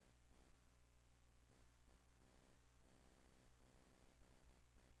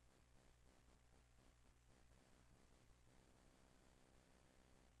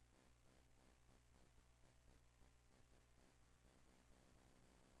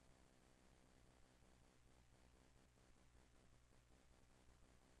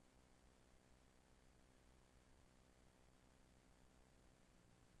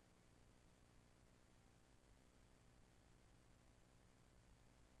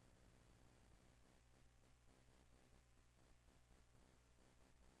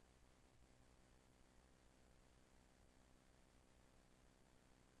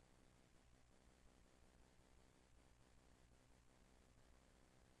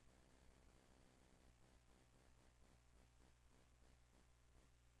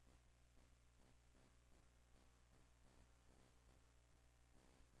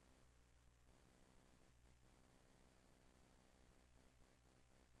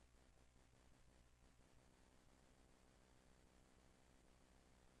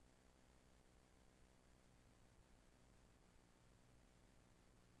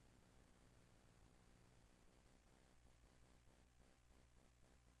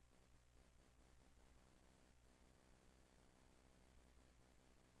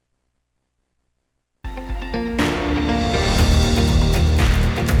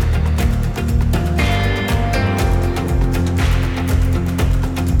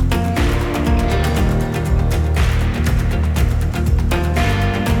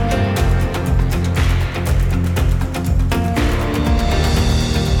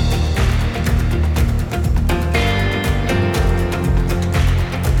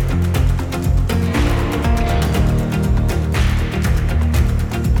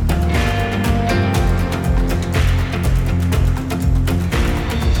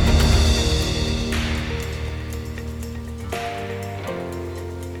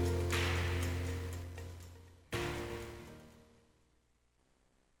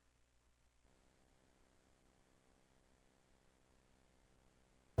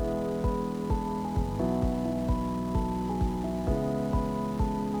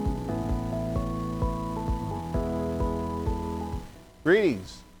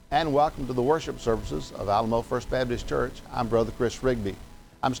Greetings and welcome to the worship services of Alamo First Baptist Church. I'm Brother Chris Rigby.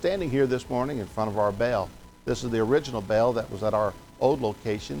 I'm standing here this morning in front of our bell. This is the original bell that was at our old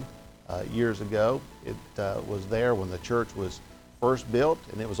location years ago. It was there when the church was first built,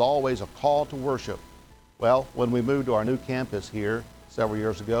 and it was always a call to worship. Well, when we moved to our new campus here several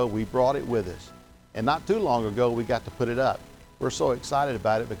years ago, we brought it with us. And not too long ago, we got to put it up. We're so excited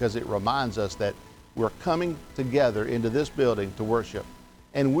about it because it reminds us that we're coming together into this building to worship.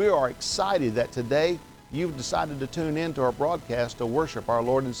 And we are excited that today you've decided to tune in to our broadcast to worship our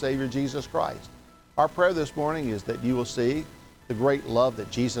Lord and Savior Jesus Christ. Our prayer this morning is that you will see the great love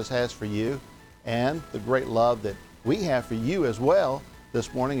that Jesus has for you and the great love that we have for you as well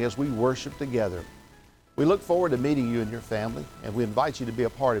this morning as we worship together. We look forward to meeting you and your family, and we invite you to be a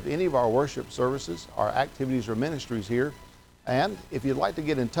part of any of our worship services, our activities or ministries here. And if you'd like to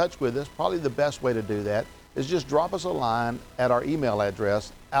get in touch with us, probably the best way to do that is just drop us a line at our email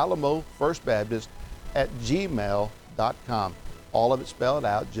address, alamofirstbaptist@gmail.com. All of it spelled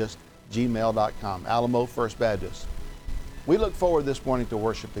out, just gmail.com, Alamo First Baptist. We look forward this morning to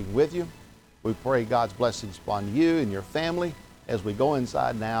worshiping with you. We pray God's blessings upon you and your family as we go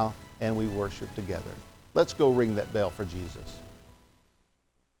inside now and we worship together. Let's go ring that bell for Jesus.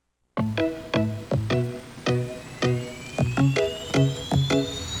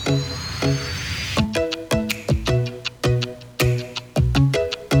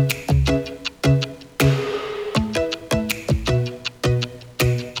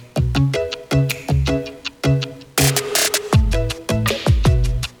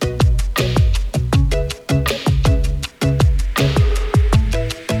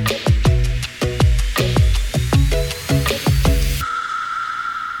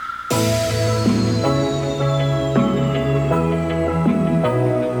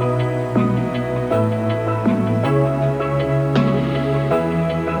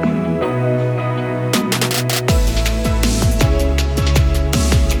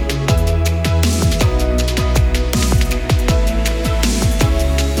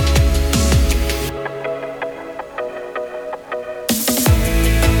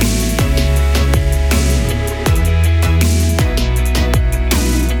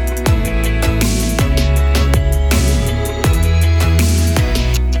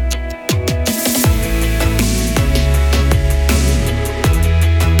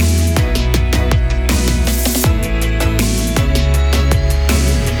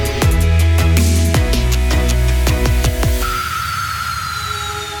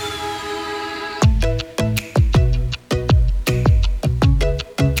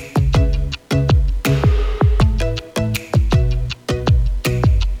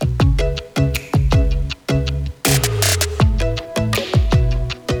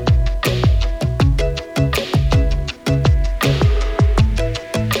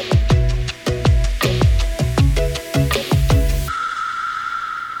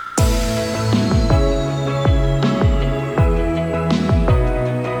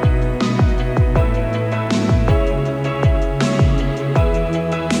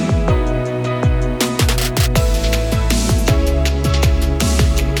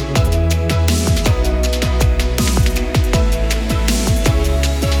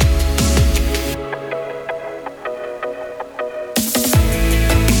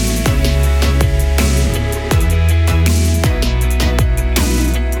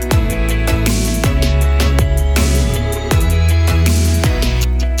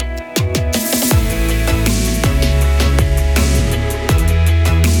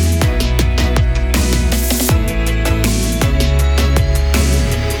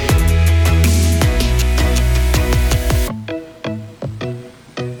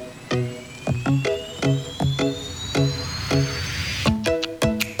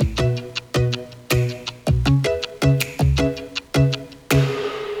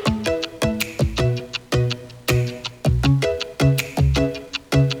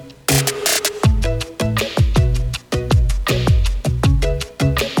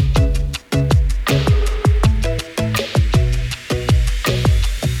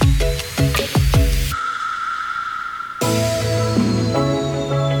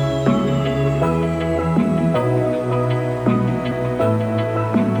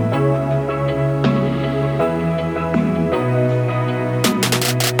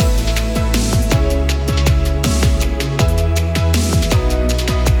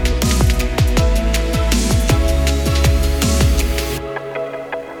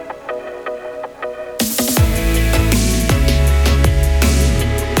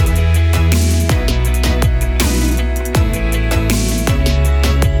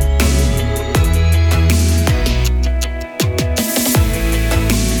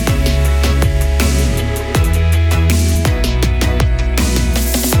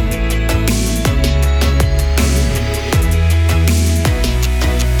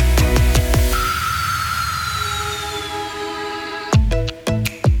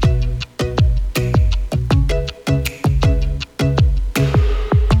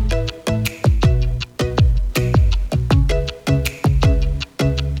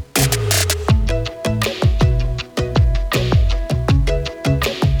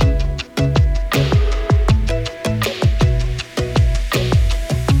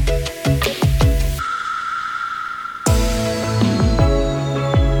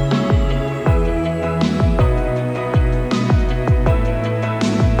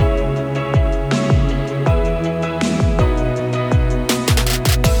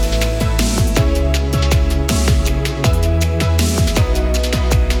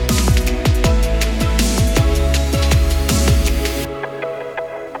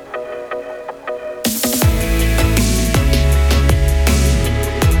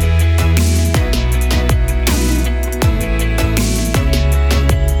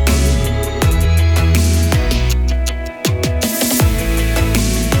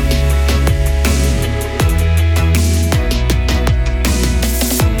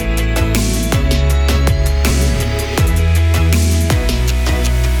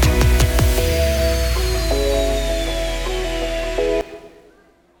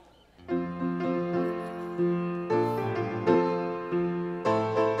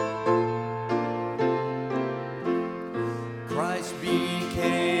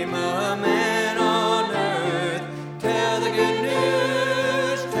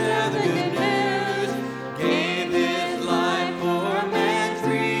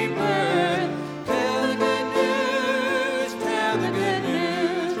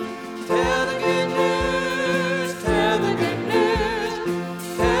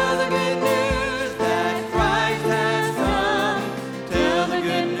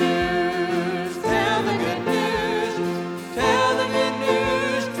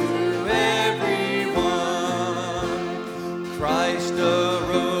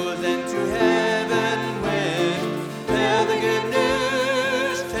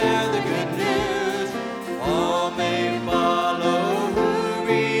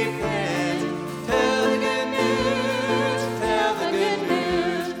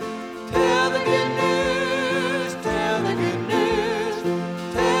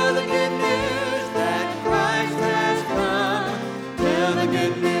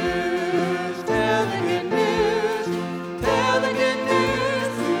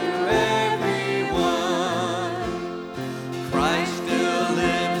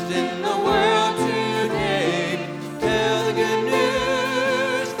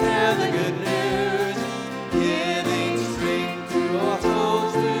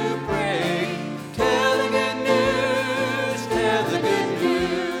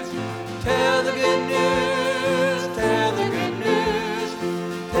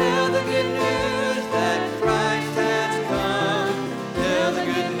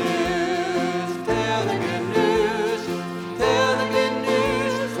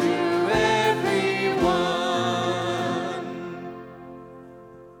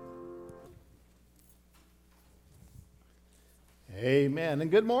 Amen.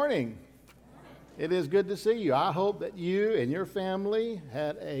 And good morning. It is good to see you. I hope that you and your family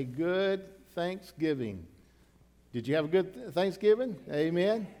had a good Thanksgiving. Did you have a good Thanksgiving?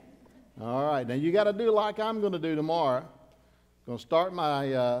 Amen. All right. Now you got to do like I'm going to do tomorrow. I'm going to start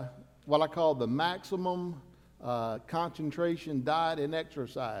my what I call the maximum concentration diet and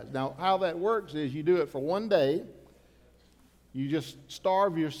exercise. Now, how that works is you do it for one day. You just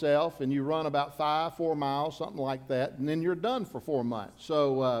starve yourself and you run about 4 miles, something like that, and then you're done for 4 months.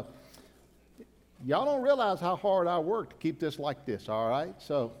 So y'all don't realize how hard I work to keep this like this, all right?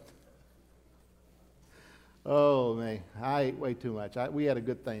 So, oh man, I ate way too much. We had a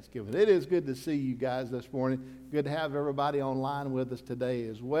good Thanksgiving. It is good to see you guys this morning. Good to have everybody online with us today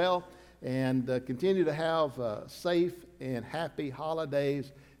as well. And continue to have safe and happy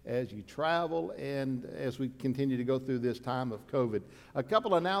holidays as you travel and as we continue to go through this time of COVID. A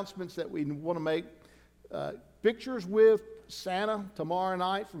couple announcements that we want to make. Pictures with Santa tomorrow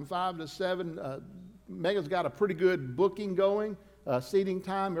night from 5 to 7. Megan's got a pretty good booking going. Seating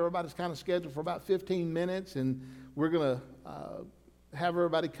time, everybody's kind of scheduled for about 15 minutes, and we're going to have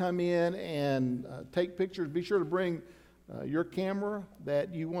everybody come in and take pictures. Be sure to bring your camera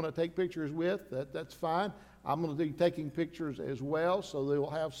that you want to take pictures with. That's fine. I'm going to be taking pictures as well, so they will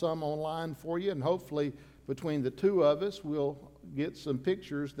have some online for you, and hopefully between the two of us, we'll get some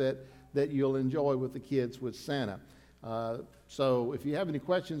pictures that you'll enjoy with the kids with Santa. So if you have any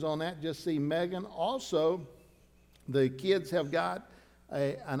questions on that, just see Megan. Also, the kids have got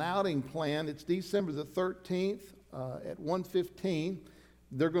an outing planned. It's December the 13th at 1:15.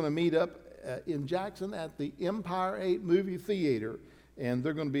 They're going to meet up in Jackson at the Empire 8 movie theater, and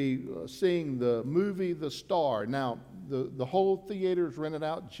they're going to be seeing the movie The Star. Now, the whole theater is rented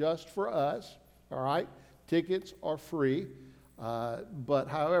out just for us, all right? Tickets are free, but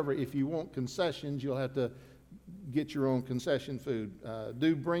however, if you want concessions, you'll have to get your own concession food.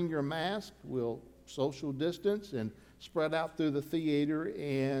 Do bring your mask. We'll social distance and spread out through the theater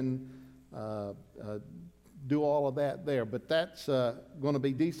and do all of that there. But that's going to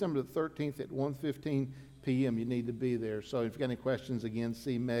be December the 13th at 1:15 p.m. You need to be there. So if you've got any questions, again,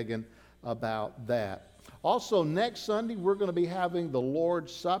 see Megan about that. Also, next Sunday, we're going to be having the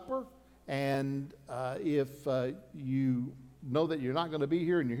Lord's Supper. And if you know that you're not going to be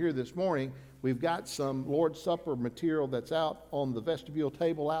here and you're here this morning, we've got some Lord's Supper material that's out on the vestibule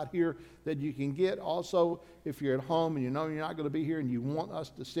table out here that you can get. Also, if you're at home and you know you're not going to be here and you want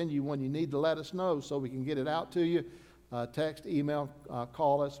us to send you one, you need to let us know so we can get it out to you. Text, email,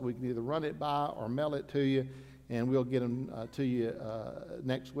 call us. We can either run it by or mail it to you, and we'll get them to you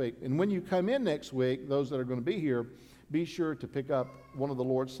next week. And when you come in next week, those that are going to be here, be sure to pick up one of the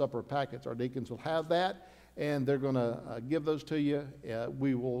Lord's Supper packets. Our deacons will have that, and they're going to give those to you.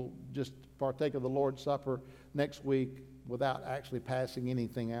 We will just partake of the Lord's Supper next week without actually passing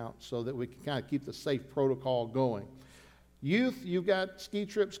anything out so that we can kind of keep the safe protocol going. Youth, you've got ski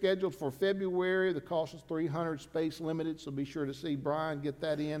trip scheduled for February. The cost is $300, space limited, so be sure to see Brian, get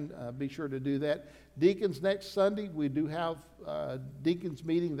that in. Be sure to do that. Deacons, next Sunday, we do have Deacons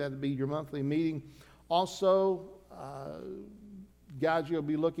meeting. That'll be your monthly meeting. Also, guys, you'll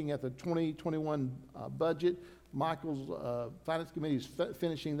be looking at the 2021 budget. Michael's Finance Committee is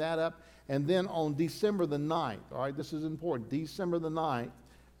finishing that up. And then on December the 9th, all right, this is important, December the 9th,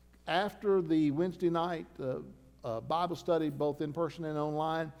 after the Wednesday night Bible study, both in person and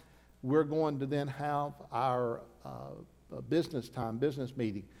online, we're going to then have our business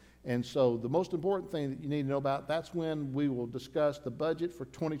meeting. And so the most important thing that you need to know about, that's when we will discuss the budget for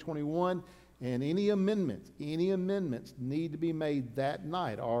 2021, and any amendments need to be made that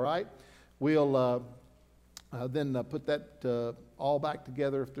night, all right? We'll then put that all back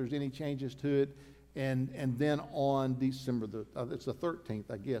together if there's any changes to it. And then on December, it's the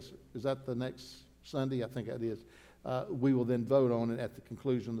 13th, I guess. Is that the next Sunday? I think that is. We will then vote on it at the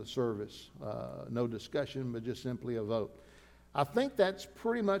conclusion of the service. No discussion, but just simply a vote. I think that's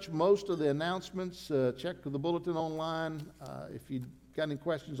pretty much most of the announcements. Check the bulletin online. If you've got any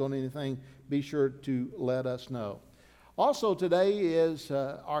questions on anything, be sure to let us know. Also, today is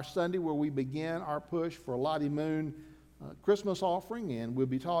our Sunday where we begin our push for Lottie Moon Christmas offering, and we'll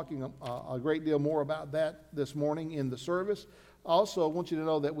be talking a great deal more about that this morning in the service. Also, I want you to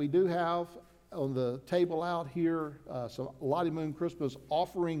know that we do have on the table out here some Lottie Moon Christmas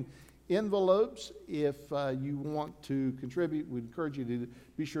offering envelopes. If you want to contribute, we encourage you to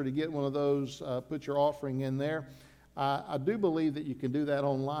be sure to get one of those, put your offering in there. I do believe that you can do that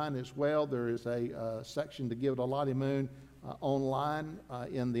online as well. There is a section to give to Lottie Moon online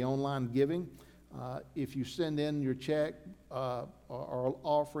in the online giving. If you send in your check, our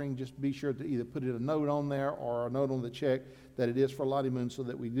offering, just be sure to either put a note on there or a note on the check that it is for Lottie Moon so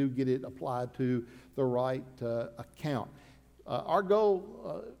that we do get it applied to the right account. Our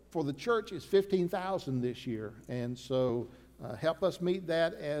goal for the church is $15,000 this year, and so help us meet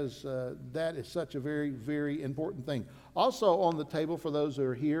that, as that is such a very, very important thing. Also on the table for those that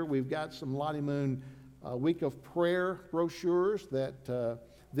are here, we've got some Lottie Moon Week of Prayer brochures that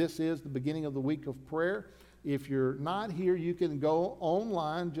this is the beginning of the Week of Prayer. If you're not here, you can go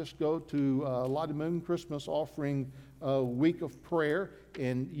online, just go to Lottie Moon Christmas Offering Week of Prayer,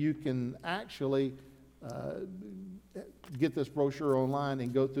 and you can actually get this brochure online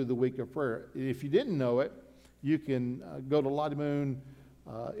and go through the Week of Prayer. If you didn't know it, you can go to Lottie Moon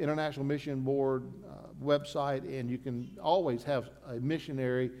International Mission Board website, and you can always have a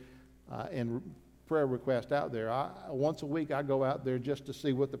missionary and prayer request out there. Once a week I go out there just to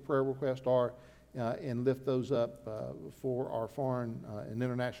see what the prayer requests are and lift those up for our foreign and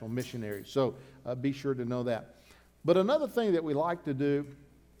international missionaries. So be sure to know that. But another thing that we like to do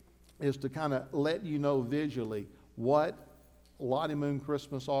is to kind of let you know visually what Lottie Moon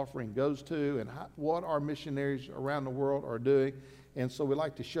Christmas Offering goes to and what our missionaries around the world are doing. And so we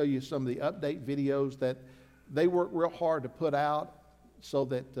like to show you some of the update videos that they work real hard to put out so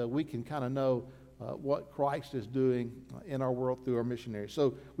that we can kind of know what Christ is doing in our world through our missionaries.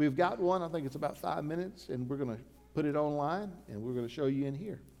 So we've got one, I think it's about 5 minutes, and we're going to put it online, and we're going to show you in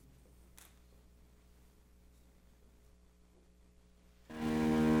here.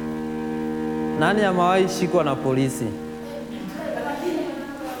 Nani amewahi shikwa na polisi?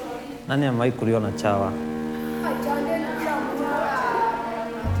 Nani amewahi kuliwa na chawa?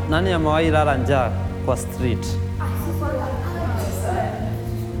 Nani amewahi lala njaa kwa street?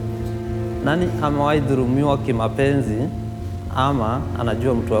 Nani amewahi dhulumiwa kimapenzi ama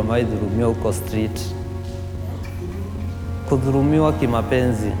anajua mtu amewahi dhulumiwa huko street? Kudhulumiwa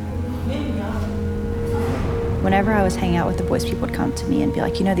kimapenzi. Whenever I was hanging out with the boys, people would come to me and be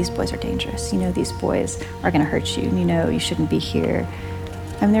like, you know, these boys are dangerous. You know, these boys are going to hurt you. You know, you shouldn't be here.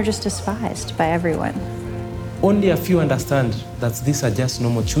 I mean, they're just despised by everyone. Only a few understand that these are just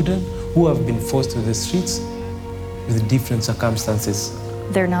normal children who have been forced to the streets with different circumstances.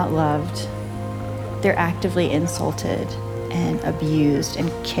 They're not loved. They're actively insulted and abused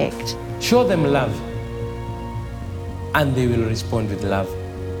and kicked. Show them love, and they will respond with love.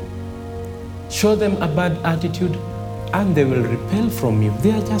 Show them a bad attitude, and they will repel from you.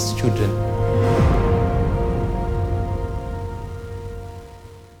 They are just children.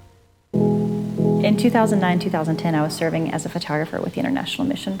 In 2009-2010, I was serving as a photographer with the International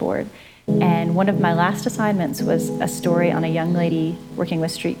Mission Board. And one of my last assignments was a story on a young lady working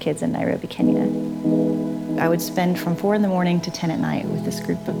with street kids in Nairobi, Kenya. I would spend from 4 in the morning to 10 at night with this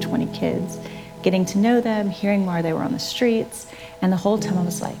group of 20 kids, getting to know them, hearing why they were on the streets. And the whole time I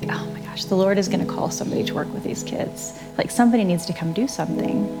was like, oh my gosh, the Lord is going to call somebody to work with these kids. Like, somebody needs to come do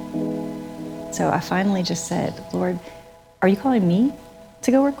something. So I finally just said, Lord, are you calling me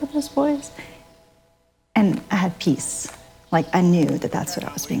to go work with those boys? And I had peace. Like, I knew that that's what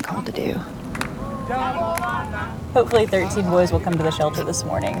I was being called to do. Hopefully 13 boys will come to the shelter this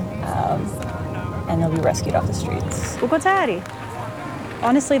morning, and they'll be rescued off the streets. Ukotari.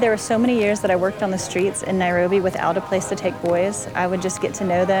 Honestly, there were so many years that I worked on the streets in Nairobi without a place to take boys. I would just get to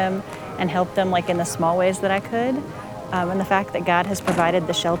know them and help them, like, in the small ways that I could. And the fact that God has provided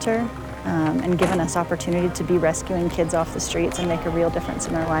the shelter and given us opportunity to be rescuing kids off the streets and make a real difference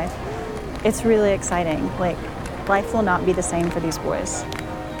in their life, it's really exciting. Like, life will not be the same for these boys.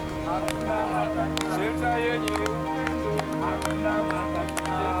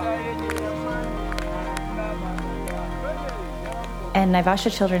 And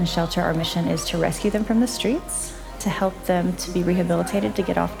Naivasha Children's Shelter, our mission is to rescue them from the streets, to help them to be rehabilitated, to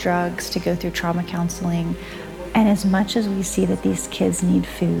get off drugs, to go through trauma counseling. And as much as we see that these kids need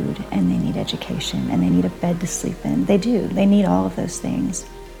food and they need education and they need a bed to sleep in, they do. They need all of those things.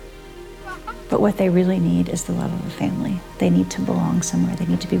 But what they really need is the love of a family. They need to belong somewhere. They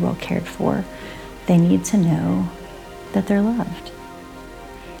need to be well cared for. They need to know that they're loved.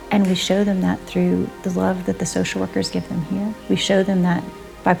 And we show them that through the love that the social workers give them here. We show them that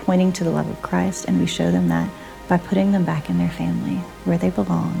by pointing to the love of Christ, and we show them that by putting them back in their family where they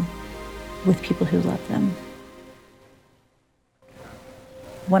belong with people who love them.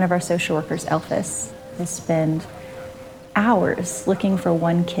 One of our social workers, Elphys, will spend hours looking for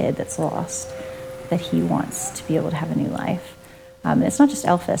one kid that's lost that he wants to be able to have a new life. And it's not just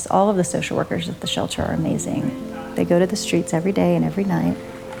Elphys. All of the social workers at the shelter are amazing. They go to the streets every day and every night.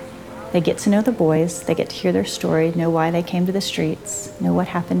 They get to know the boys. They get to hear their story, know why they came to the streets, know what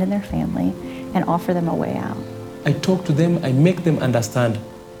happened in their family, and offer them a way out. I talk to them, I make them understand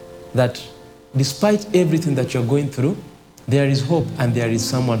that despite everything that you're going through, there is hope and there is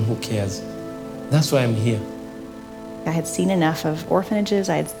someone who cares. That's why I'm here. I had seen enough of orphanages,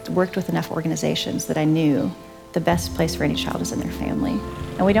 I had worked with enough organizations that I knew the best place for any child is in their family.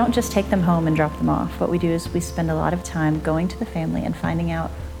 And we don't just take them home and drop them off. What we do is we spend a lot of time going to the family and finding out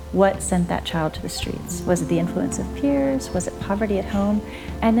what sent that child to the streets. Was it the influence of peers? Was it poverty at home?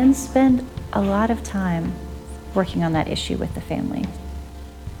 And then spend a lot of time working on that issue with the family.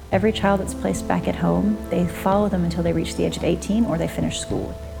 Every child that's placed back at home, they follow them until they reach the age of 18 or they finish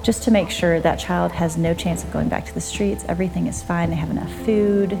school, just to make sure that child has no chance of going back to the streets. Everything is fine, they have enough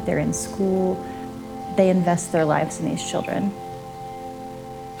food, they're in school. They invest their lives in these children.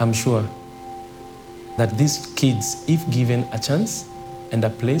 I'm sure that these kids, if given a chance and a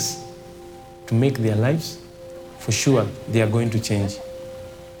place to make their lives, for sure they are going to change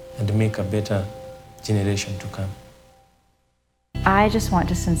and make a better generation to come. I just want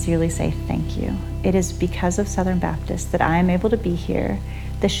to sincerely say thank you. It is because of Southern Baptist that I am able to be here.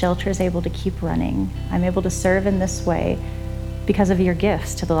 The shelter is able to keep running. I'm able to serve in this way because of your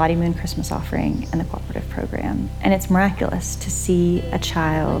gifts to the Lottie Moon Christmas Offering and the cooperative program. And it's miraculous to see a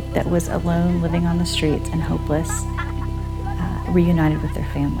child that was alone, living on the streets and hopeless, reunited with their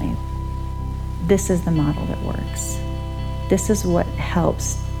family. This is the model that works. This is what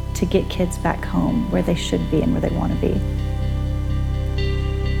helps to get kids back home where they should be and where they want to be.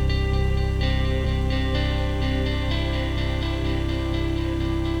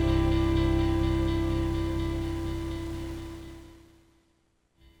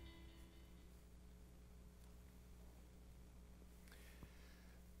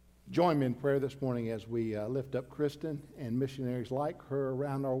 Join me in prayer this morning as we lift up Kristen and missionaries like her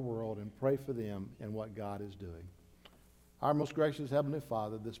around our world and pray for them and what God is doing. Our most gracious Heavenly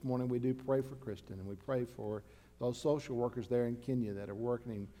Father, this morning we do pray for Kristen, and we pray for those social workers there in Kenya that are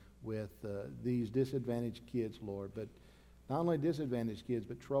working with these disadvantaged kids, Lord. But not only disadvantaged kids,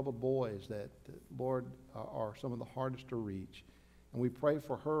 but troubled boys that, Lord, are some of the hardest to reach. And we pray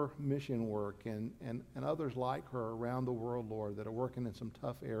for her mission work and others like her around the world, Lord, that are working in some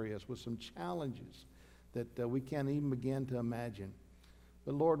tough areas with some challenges that we can't even begin to imagine.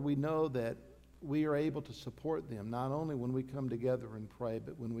 But Lord, we know that we are able to support them, not only when we come together and pray,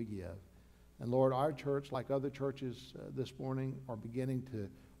 but when we give. And Lord, our church, like other churches this morning, are beginning to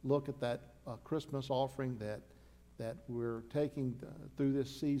look at that Christmas offering that we're taking through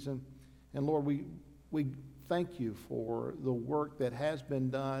this season. And Lord, we thank you for the work that has been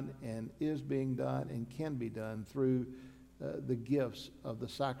done and is being done and can be done through the gifts of the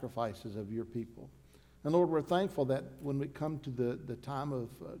sacrifices of your people. And Lord, we're thankful that when we come to the time of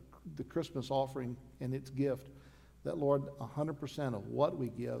the Christmas offering and its gift, that Lord, 100% of what we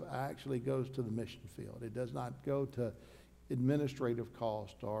give actually goes to the mission field. It does not go to administrative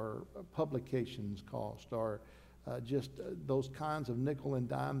cost or publications cost or just those kinds of nickel and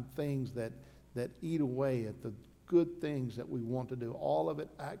dime things that eat away at the good things that we want to do. All of it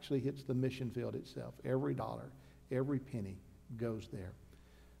actually hits the mission field itself. Every dollar, every penny goes there.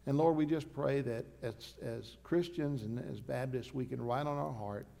 And Lord, we just pray that as Christians and as Baptists, we can write on our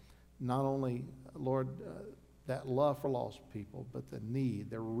heart, not only, Lord, that love for lost people, but the need,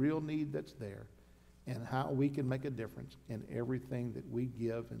 the real need that's there, and how we can make a difference in everything that we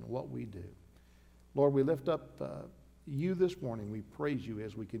give and what we do. Lord, we lift up you this morning. We praise you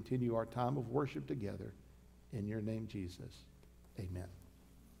as we continue our time of worship together. In your name, Jesus. Amen.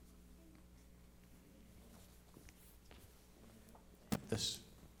 This.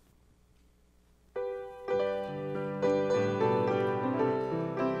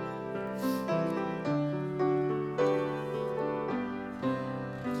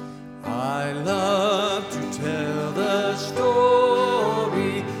 I love to tell the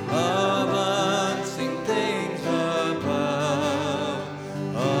story of unseen things above,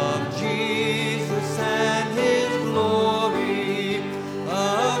 of Jesus and his glory,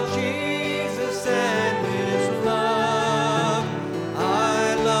 of Jesus and his love. I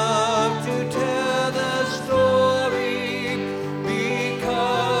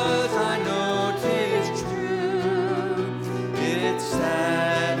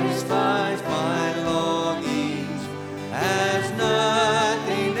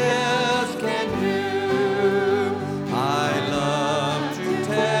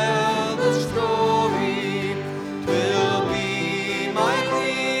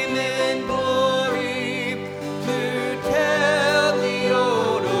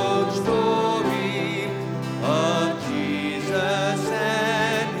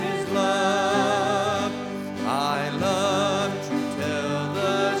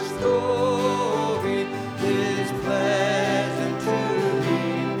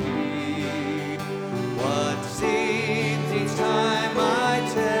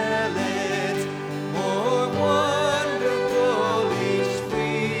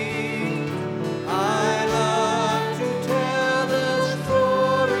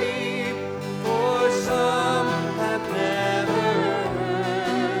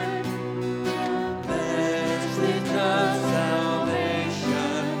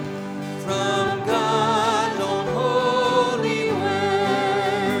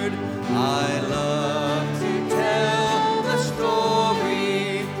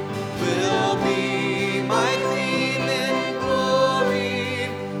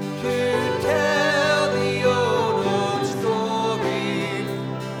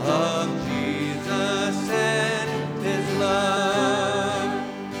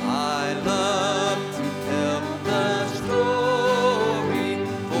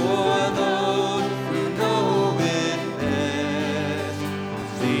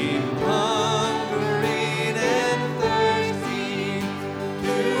seem hungering and thirsty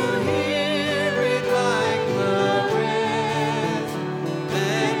to hear it like the rest.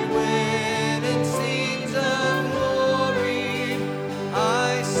 And when it sings of glory,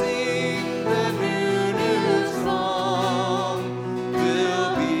 I sing the new song.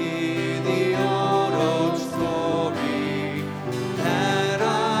 Will be the old story that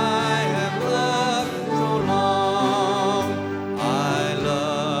I have loved so long. I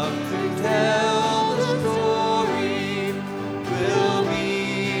love to tell the story. Will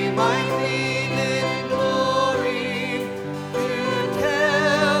be my theme in glory to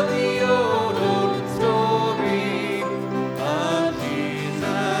tell the old story of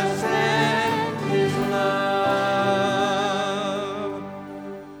Jesus and His love.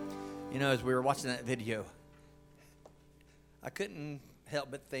 You know, as we were watching that video, I couldn't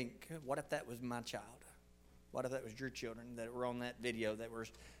help but think, what if that was my child? What if that was your children that were on that video that were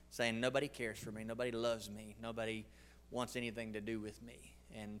saying, nobody cares for me, nobody loves me, nobody wants anything to do with me?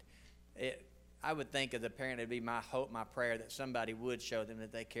 And I would think as a parent, it'd be my hope, my prayer that somebody would show them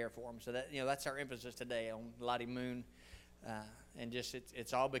that they care for them. So that, you know, that's our emphasis today on Lottie Moon. And just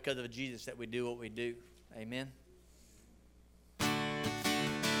it's all because of Jesus that we do what we do. Amen.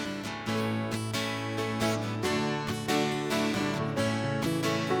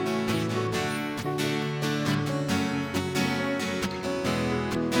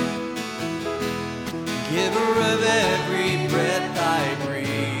 Giver of every breath I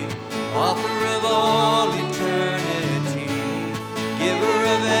breathe, author of all eternity, giver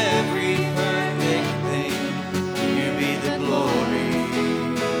of every perfect thing, to you be the glory.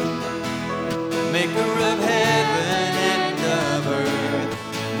 Maker of heaven and of earth,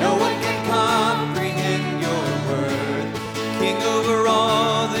 no one can comprehend your worth. King over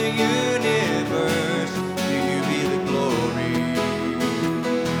all the universe, to you be the glory.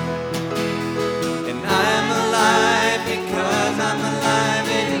 And I am alive because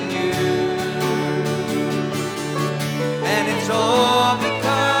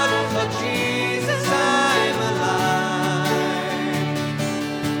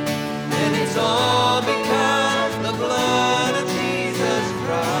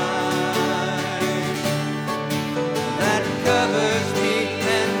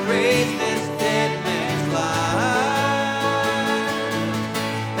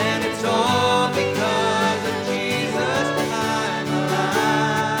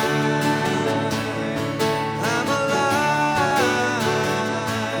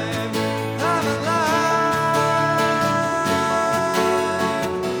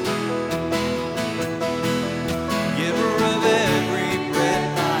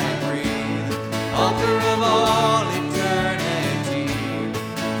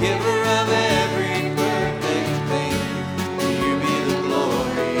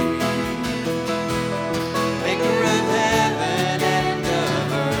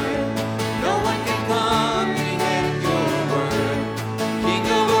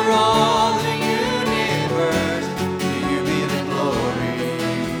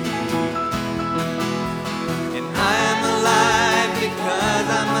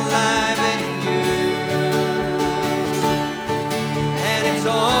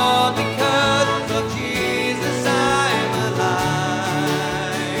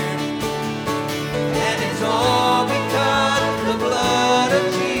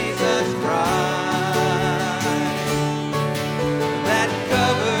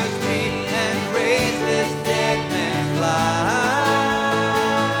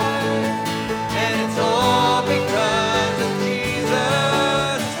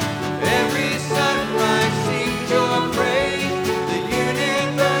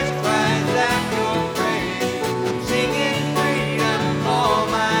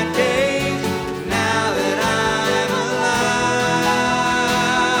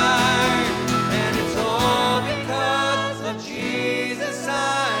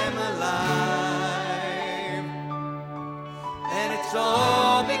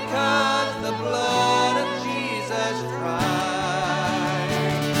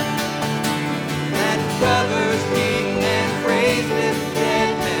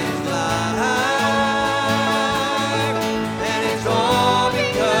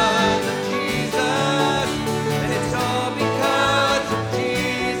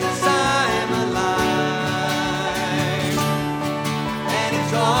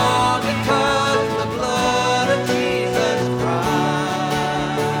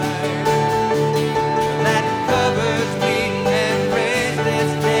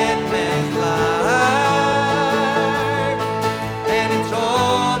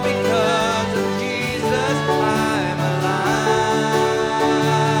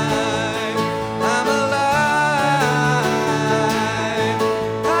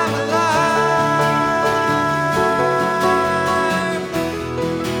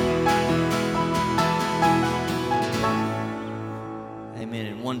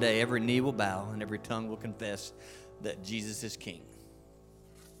someday every knee will bow and every tongue will confess that Jesus is King.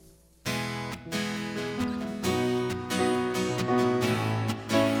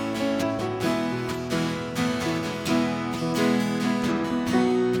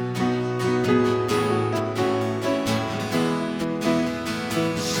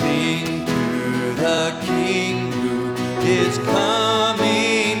 Sing to the King who is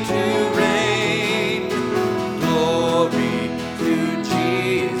coming to reign. Glory to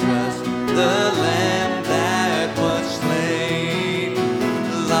Jesus, the Lamb that was slain.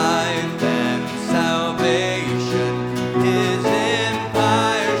 Life and salvation his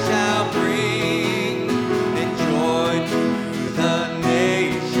empire shall bring, and joy to the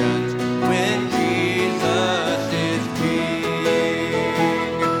nations when Jesus is King.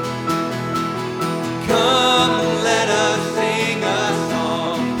 Come, let us sing a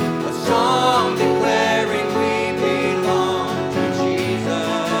song declaring we belong to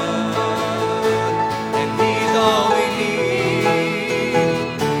Jesus, and He's all we need.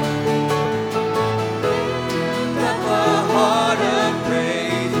 Up a heart of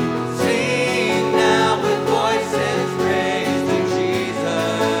praise, sing now with voices raised to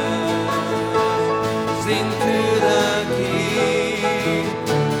Jesus. Sing to the King.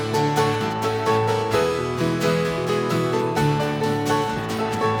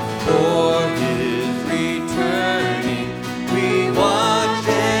 For His returning, we watch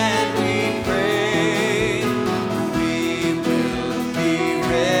and we pray. We will be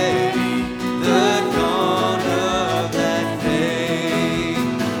ready, the dawn of that day.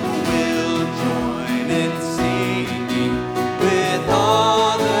 We'll join in singing with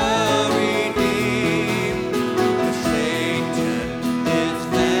all the redeemed. 'Cause Satan is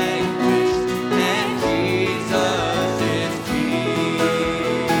vanquished and Jesus is King.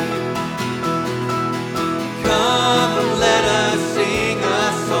 Come, let us sing a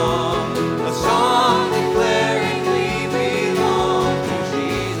song declaring we belong to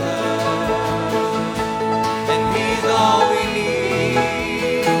Jesus, and He's all we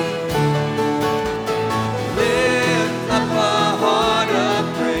need. Lift up a heart of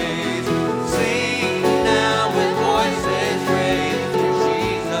praise, sing now with voices raised to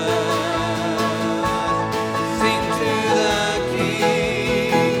Jesus. Sing to the King.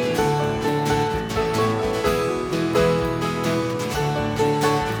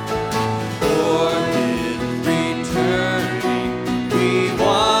 For His returning, we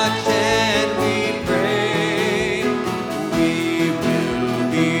watch and we pray. We will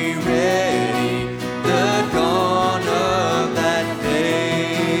be ready, the dawn of that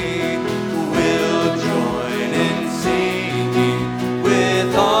day. We'll join in singing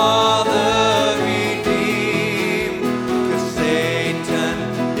with all the redeemed. 'Cause Satan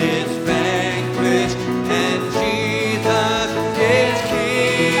is vanquished and Jesus is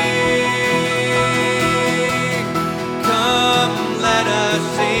King. Come, let us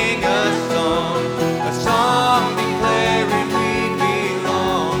sing a song declaring we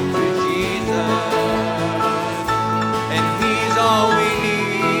belong to Jesus, and He's all we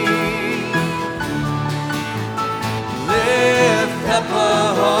need. Lift up a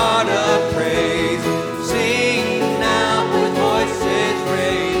heart of praise, sing now with voices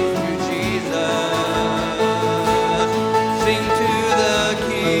raised to Jesus. Sing to the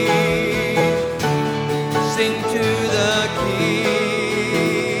King, sing to the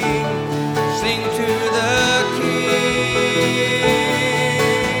King, sing to the King.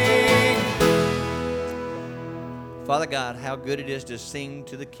 Father God, how good it is to sing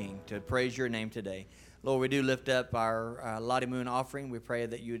to the King, to praise your name today. Lord, we do lift up our Lottie Moon offering. We pray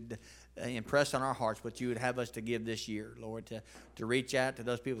that you would impress on our hearts what you would have us to give this year, Lord, to reach out to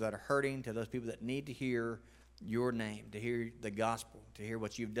those people that are hurting, to those people that need to hear your name, to hear the gospel, to hear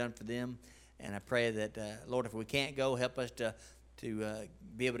what you've done for them. And I pray that, Lord, if we can't go, help us to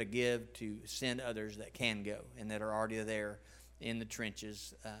be able to give, to send others that can go and that are already there in the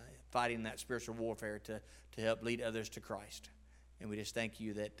trenches, fighting that spiritual warfare to help lead others to Christ. And we just thank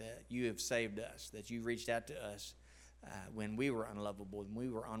you that you have saved us, that you reached out to us when we were unlovable and we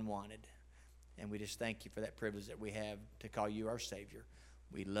were unwanted. And we just thank you for that privilege that we have to call you our Savior.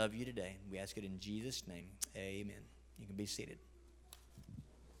 We love you today. We ask it in Jesus' name. Amen. You can be seated.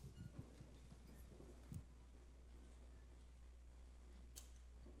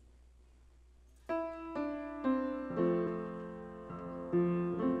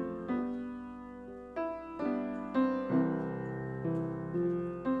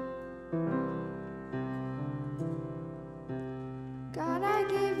 God, I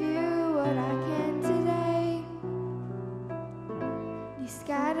give you what I can today. These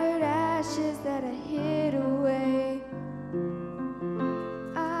scattered ashes that I hid away.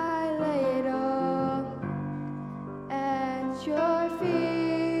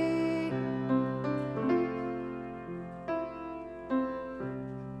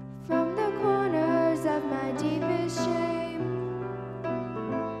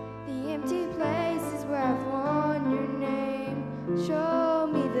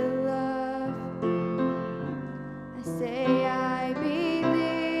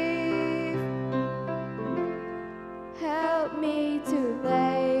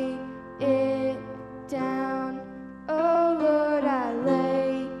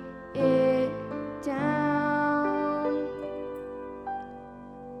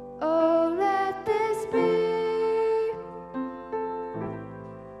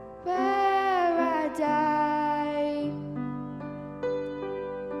 die,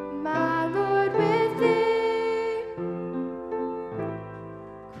 my Lord, with thee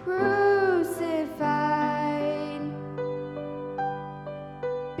crucified,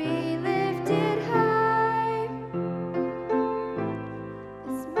 be lifted high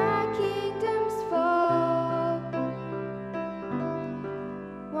as my kingdom's fall,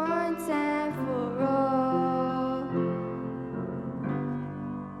 once and for all,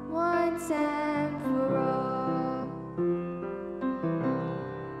 once and for all.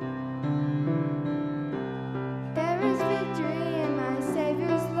 There is victory in my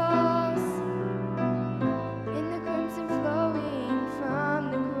Savior's loss, in the crimson flowing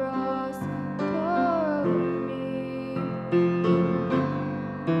from the cross. Pour over me,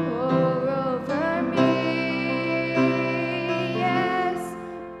 pour over me, yes.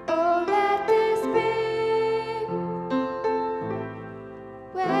 Oh, let this be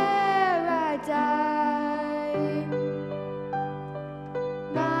where I die,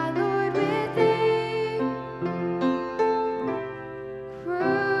 my Lord, with thee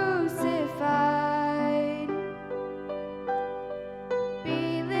crucified,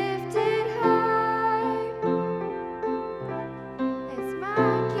 be lifted high as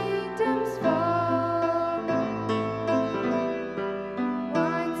my kingdom's fall,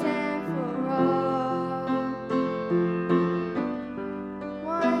 once and for all,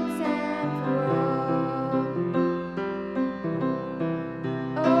 once and for all.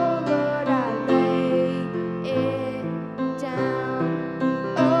 Oh Lord, I lay it down.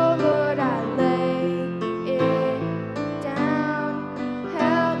 Oh Lord, I lay it down.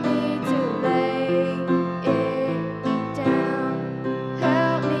 Help me to lay it down.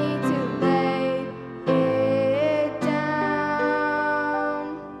 Help me to lay it down.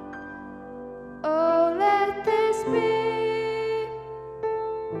 Oh, let this be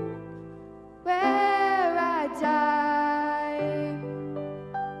where I die,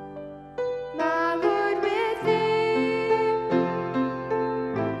 my Lord, with thee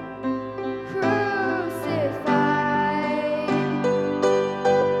crucified,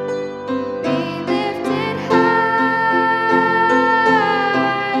 be lifted high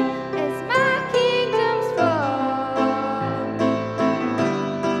as my kingdom's fall,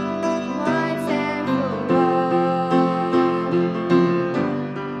 once and for all,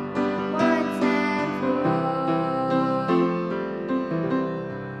 once and for all,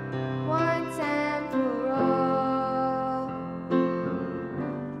 once and for all,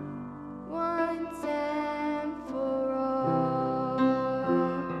 once and for all.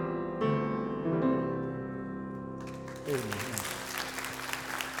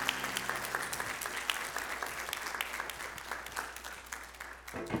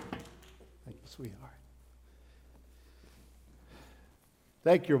 Thank you, sweetheart.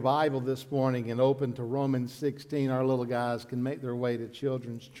 Take your Bible this morning and open to Romans 16. Our little guys can make their way to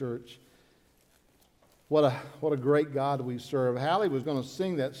Children's Church. What a great God we serve. Hallie was going to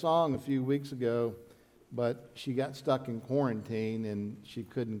sing that song a few weeks ago, but she got stuck in quarantine and she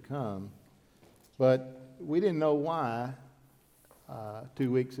couldn't come. But we didn't know why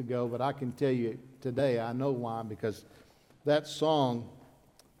 2 weeks ago, but I can tell you today I know why, because that song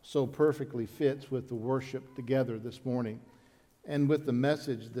so perfectly fits with the worship together this morning and with the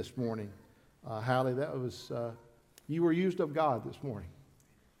message this morning. Hallie, that was, you were used of God this morning,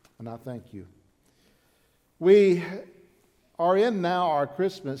 and I thank you. We are in now our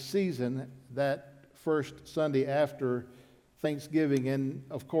Christmas season, that first Sunday after Thanksgiving, and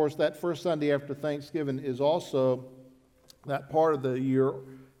of course that first Sunday after Thanksgiving is also that part of the year,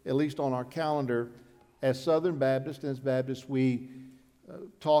 at least on our calendar, as Southern Baptists and as Baptists, we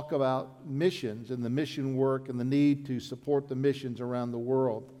talk about missions and the mission work and the need to support the missions around the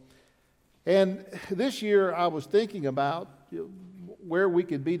world. And this year I was thinking about where we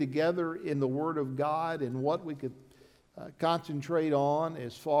could be together in the Word of God and what we could concentrate on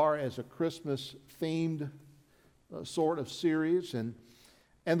as far as a Christmas-themed sort of series. And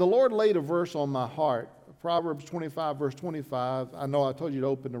the Lord laid a verse on my heart, Proverbs 25, verse 25. I know I told you to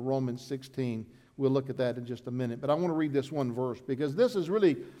open to Romans 16. We'll look at that in just a minute. But I want to read this one verse because this is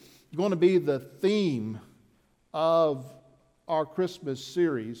really going to be the theme of our Christmas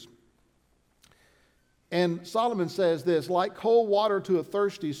series. And Solomon says this: like cold water to a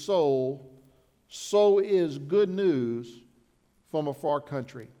thirsty soul, so is good news from a far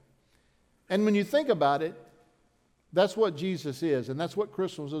country. And when you think about it, that's what Jesus is, and that's what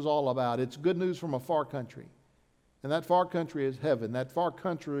Christmas is all about. It's good news from a far country. And that far country is heaven. That far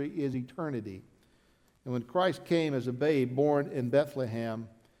country is eternity. And when Christ came as a babe born in Bethlehem,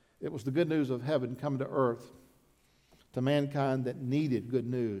 it was the good news of heaven come to earth to mankind that needed good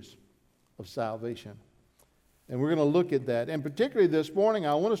news of salvation. And we're going to look at that. And particularly this morning,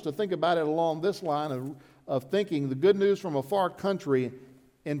 I want us to think about it along this line of thinking the good news from a far country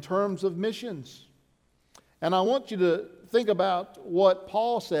in terms of missions. And I want you to think about what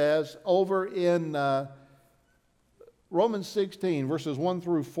Paul says over in Romans 16, verses 1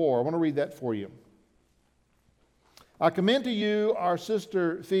 through 4. I want to read that for you. I commend to you our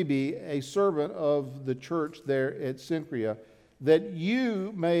sister Phoebe, a servant of the church there at Cenchrea, that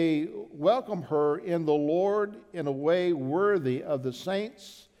you may welcome her in the Lord in a way worthy of the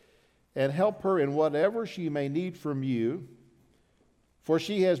saints, and help her in whatever she may need from you. For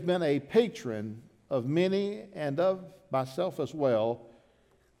she has been a patron of many and of myself as well.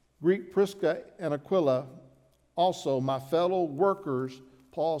 Greet Prisca and Aquila, also my fellow workers,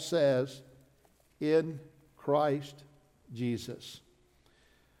 Paul says, in Christ Jesus.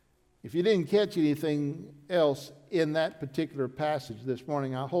 If you didn't catch anything else in that particular passage this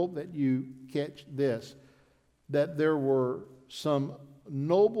morning, I hope that you catch this, that there were some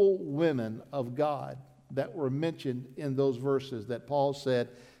noble women of God that were mentioned in those verses that Paul said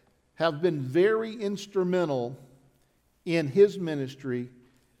have been very instrumental in his ministry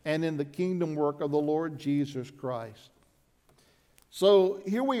and in the kingdom work of the Lord Jesus Christ. So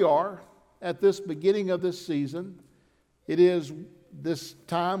here we are at this beginning of this season. It is this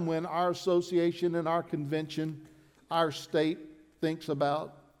time when our association and our convention, our state thinks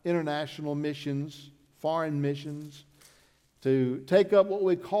about international missions, foreign missions, to take up what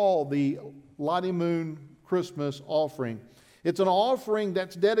we call the Lottie Moon Christmas offering. It's an offering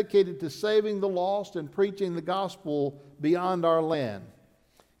that's dedicated to saving the lost and preaching the gospel beyond our land.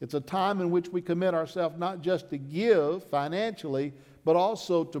 It's a time in which we commit ourselves not just to give financially, but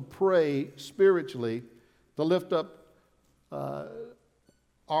also to pray spiritually, to lift up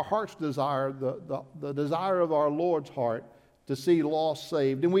our heart's desire, the desire of our Lord's heart to see lost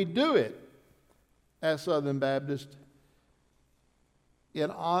saved. And we do it as Southern Baptist in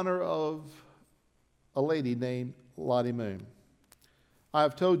honor of a lady named Lottie Moon. I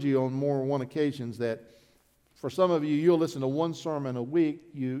have told you on more than one occasions that for some of you, you'll listen to one sermon a week.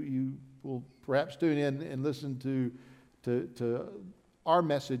 You will perhaps tune in and listen to our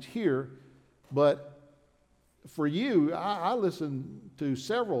message here. But for you, I listen to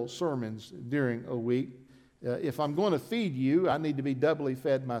several sermons during a week. If I'm going to feed you, I need to be doubly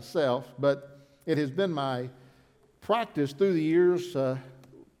fed myself. But it has been my practice through the years,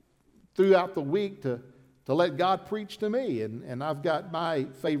 throughout the week, to let God preach to me. And I've got my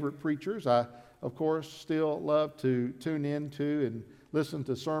favorite preachers. I, of course, still love to tune in to and listen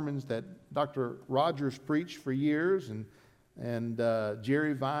to sermons that Dr. Rogers preached for years, and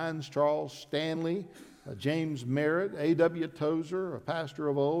Jerry Vines, Charles Stanley, James Merritt, A.W. Tozer, a pastor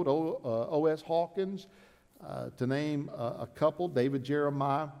of old, O.S. Hawkins, to name a couple, David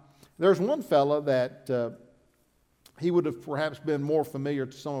Jeremiah. There's one fella that he would have perhaps been more familiar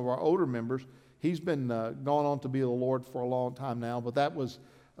to some of our older members. He's been gone on to be the Lord for a long time now, but that was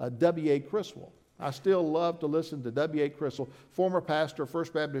W.A. Criswell. I still love to listen to W.A. Criswell, former pastor of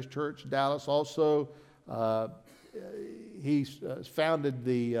First Baptist Church, Dallas. Also, he founded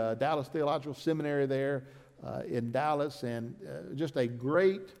the Dallas Theological Seminary there in Dallas, and just a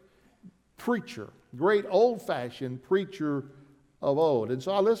great preacher, great old-fashioned preacher of old. And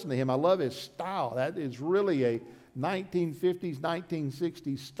so I listen to him. I love his style. That is really a 1950s,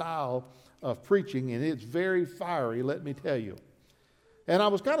 1960s style of preaching, and it's very fiery, let me tell you. And I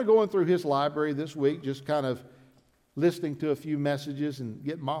was kind of going through his library this week, just kind of listening to a few messages and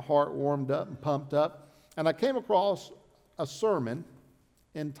getting my heart warmed up and pumped up. And I came across a sermon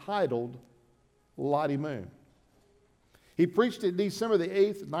entitled Lottie Moon. He preached it December the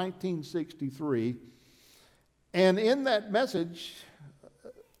 8th, 1963. And in that message,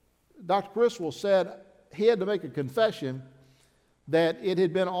 Dr. Criswell said he had to make a confession that it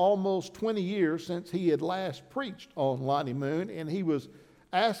had been almost 20 years since he had last preached on Lottie Moon, and he was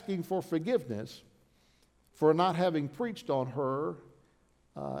asking for forgiveness for not having preached on her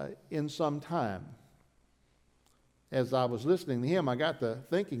in some time. As I was listening to him, I got to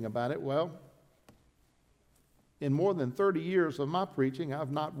thinking about it. Well, in more than 30 years of my preaching,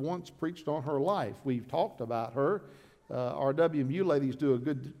 I've not once preached on her life. We've talked about her. Our WMU ladies do a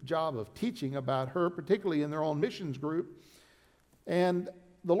good job of teaching about her, particularly in their own missions group. And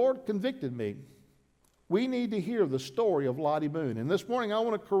the Lord convicted me. We need to hear the story of Lottie Moon. And this morning I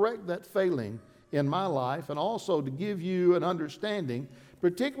want to correct that failing in my life, and also to give you an understanding,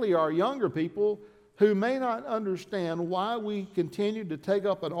 particularly our younger people who may not understand why we continue to take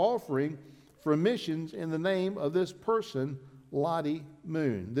up an offering for missions in the name of this person, Lottie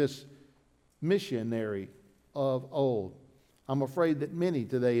Moon, this missionary of old. I'm afraid that many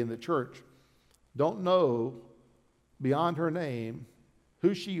today in the church don't know beyond her name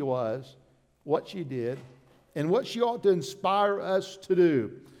who she was, what she did, and what she ought to inspire us to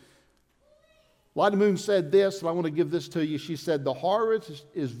do. Lottie Moon said this, and I want to give this to you. She said, "The harvest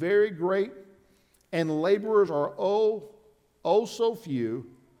is very great, and laborers are oh so few."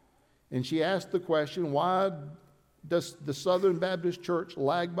 And she asked the question, why does the Southern Baptist Church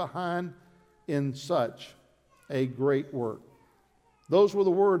lag behind in such a great work? Those were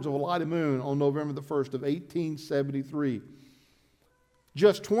the words of Lottie Moon on November the 1st of 1873.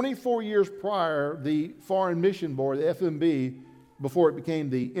 Just 24 years prior, the Foreign Mission Board, the FMB, before it became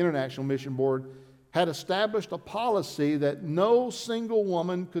the International Mission Board, had established a policy that no single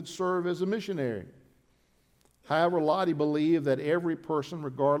woman could serve as a missionary. However, Lottie believed that every person,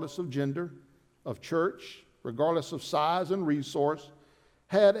 regardless of gender, of church, regardless of size and resource,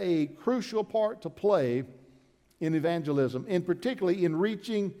 had a crucial part to play in evangelism, and particularly in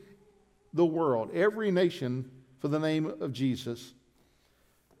reaching the world, every nation, for the name of Jesus.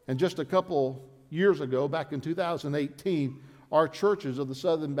 And just a couple years ago, back in 2018, our churches of the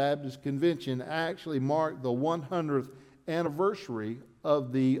Southern Baptist Convention actually marked the 100th anniversary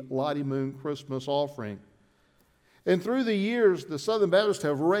of the Lottie Moon Christmas offering. And through the years, the Southern Baptists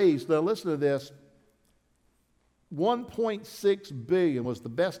have raised, now listen to this, $1.6 billion was the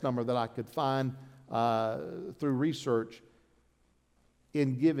best number that I could find through research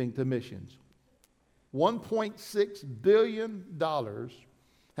in giving to missions. $1.6 billion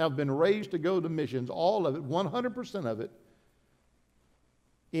have been raised to go to missions, all of it, 100% of it,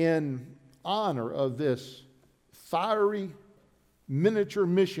 in honor of this fiery miniature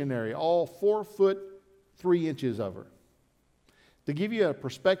missionary, all 4 foot 3 inches of her. To give you a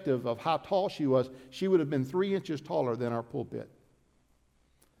perspective of how tall she was, she would have been 3 inches taller than our pulpit.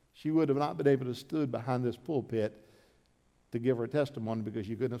 She would have not been able to stood behind this pulpit to give her testimony because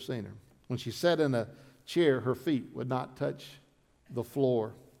you couldn't have seen her. When she sat in a chair, her feet would not touch the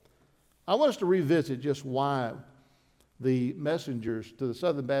floor. I want us to revisit just why the messengers to the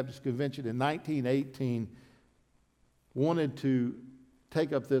Southern Baptist Convention in 1918 wanted to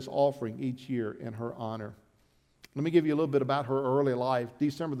take up this offering each year in her honor. Let me give you a little bit about her early life.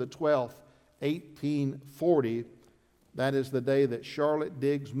 December the 12th, 1840, that is the day that Charlotte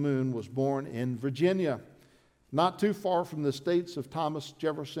Diggs Moon was born in Virginia, not too far from the states of Thomas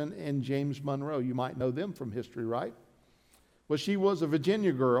Jefferson and James Monroe. You might know them from history, right? Well, she was a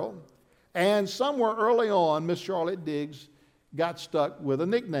Virginia girl, and somewhere early on, Miss Charlotte Diggs got stuck with a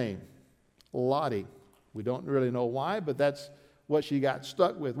nickname, Lottie. We don't really know why, but that's what she got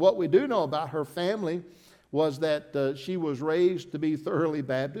stuck with. What we do know about her family was that she was raised to be thoroughly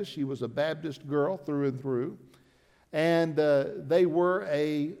Baptist. She was a Baptist girl through and through. And they were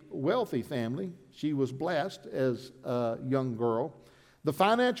a wealthy family. She was blessed as a young girl. The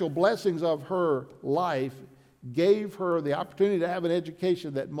financial blessings of her life gave her the opportunity to have an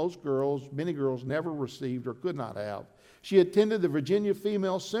education that many girls never received or could not have. She attended the Virginia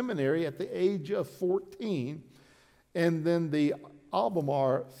Female Seminary at the age of 14, and then the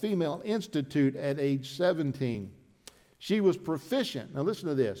Albemarle Female Institute at age 17. She was proficient, now listen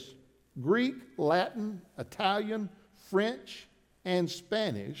to this, Greek, Latin, Italian, French, and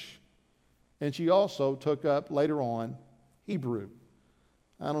Spanish, and she also took up later on Hebrew.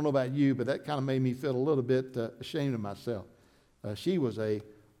 I don't know about you, but that kind of made me feel a little bit ashamed of myself. She was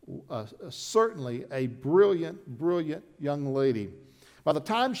certainly a brilliant young lady. By the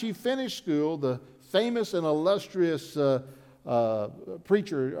time she finished school, the famous and illustrious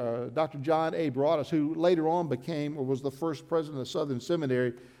preacher, Dr. John A. Broadus, who later on became or was the first president of Southern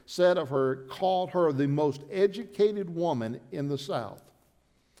Seminary, said of her, called her the most educated woman in the South.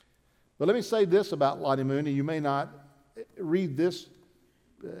 But let me say this about Lottie Moon, and you may not read this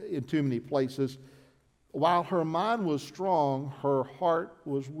in too many places. While her mind was strong, her heart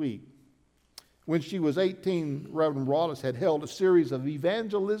was weak. When she was 18, Reverend Broadus had held a series of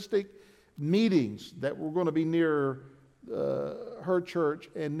evangelistic meetings that were going to be near her church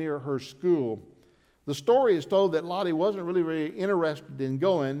and near her school. The story is told that Lottie wasn't really very interested in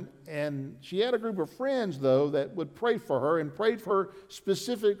going, and she had a group of friends, though, that would pray for her and prayed for her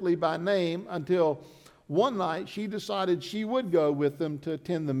specifically by name until one night she decided she would go with them to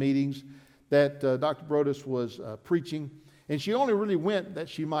attend the meetings that Dr. Broadus was preaching, and she only really went that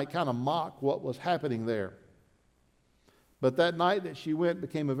she might kind of mock what was happening there. But that night that she went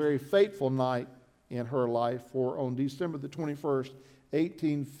became a very fateful night in her life, for on December the 21st,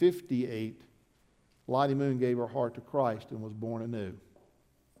 1858, Lottie Moon gave her heart to Christ and was born anew,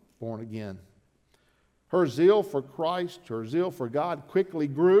 born again. Her zeal for Christ, her zeal for God quickly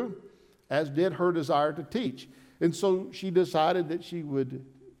grew, as did her desire to teach. And so she decided that she would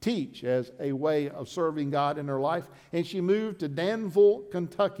teach as a way of serving God in her life. And she moved to Danville,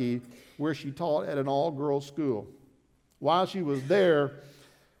 Kentucky, where she taught at an all-girls school. While she was there,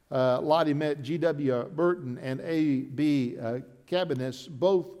 Lottie met G.W. Burton and A.B. Cabaniss.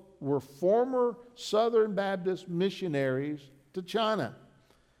 Both were former Southern Baptist missionaries to China.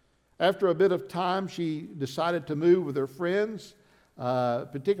 After a bit of time, she decided to move with her friends,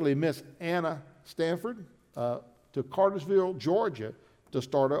 particularly Miss Anna Stanford, to Cartersville, Georgia, to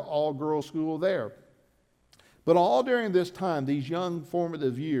start an all-girls school there. But all during this time, these young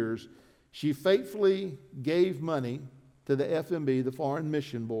formative years, she faithfully gave money to the FMB, the Foreign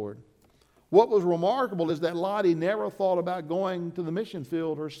Mission Board. What was remarkable is that Lottie never thought about going to the mission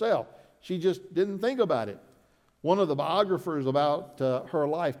field herself. She just didn't think about it. One of the biographers about her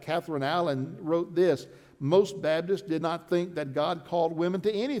life, Catherine Allen, wrote this: "Most Baptists did not think that God called women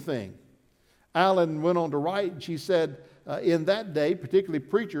to anything." Allen went on to write, and she said, in that day, particularly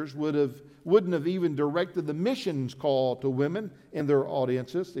preachers wouldn't have even directed the missions call to women in their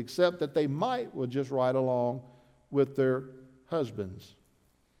audiences, except that they would just ride along with their husbands.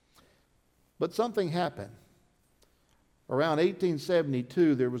 But something happened. Around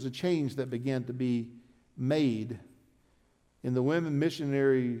 1872, there was a change that began to be made in the Women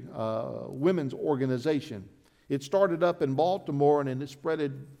Missionary Women's Organization. It started up in Baltimore, and then it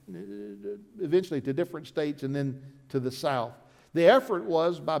spread eventually to different states and then to the South. The effort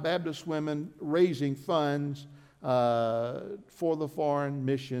was by Baptist women raising funds for the foreign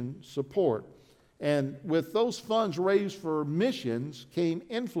mission support. And with those funds raised for missions came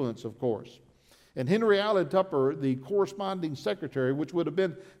influence, of course. And Henry Allen Tupper, the corresponding secretary, which would have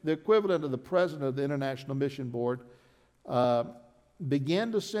been the equivalent of the president of the International Mission Board,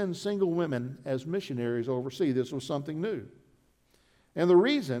 began to send single women as missionaries overseas. This was something new. And the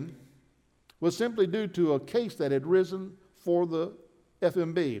reason was simply due to a case that had risen for the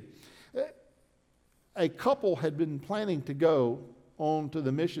FMB. A couple had been planning to go on to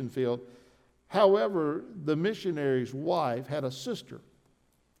the mission field. However, the missionary's wife had a sister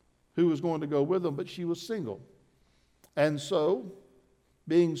who was going to go with them, but she was single. And so,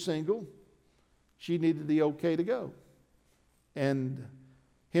 being single, she needed the okay to go. And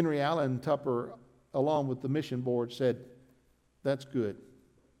Henry Allen Tupper, along with the mission board, said, "That's good.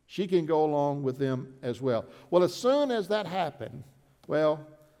 She can go along with them as well." Well, as soon as that happened,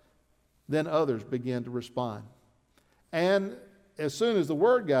 then others began to respond. And as soon as the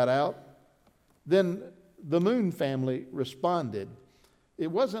word got out, then the Moon family responded. It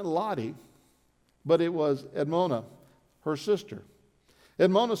wasn't Lottie, but it was Edmona, her sister.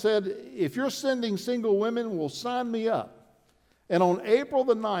 Edmona said, "If you're sending single women, well, sign me up." And on April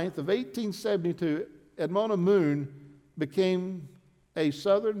the 9th of 1872, Edmona Moon became a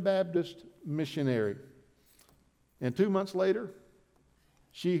Southern Baptist missionary. And 2 months later,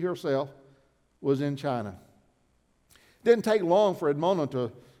 she herself was in China. It didn't take long for Edmona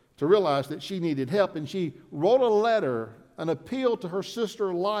to realize that she needed help, and she wrote a letter, an appeal to her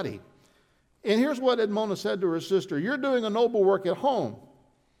sister Lottie. And here's what Edmona said to her sister: "You're doing a noble work at home,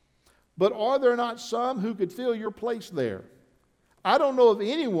 but are there not some who could fill your place there? I don't know of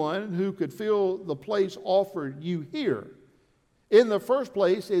anyone who could fill the place offered you here. In the first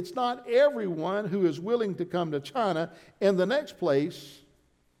place, it's not everyone who is willing to come to China. In the next place,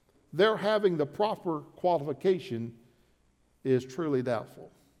 their having the proper qualification is truly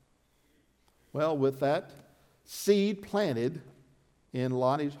doubtful." Well, with that seed planted in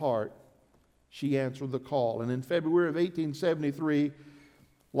Lottie's heart, she answered the call. And in February of 1873,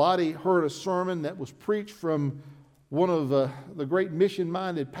 Lottie heard a sermon that was preached from one of the great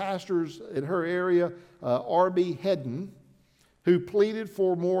mission-minded pastors in her area, R.B. Hedden, who pleaded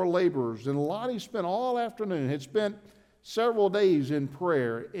for more laborers. And Lottie spent all afternoon, had spent several days in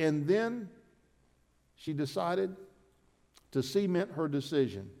prayer, and then she decided to cement her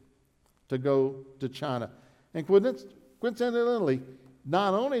decision to go to China. And coincidentally,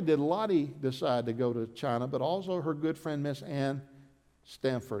 not only did Lottie decide to go to China, but also her good friend Miss Ann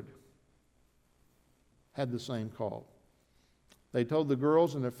Stanford had the same call. They told the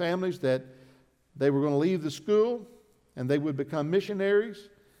girls and their families that they were going to leave the school and they would become missionaries.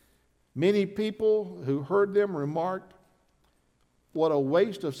 Many people who heard them remarked, "What a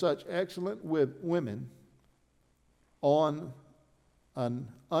waste of such excellent women on an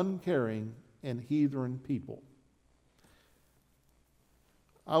uncaring and heathen people."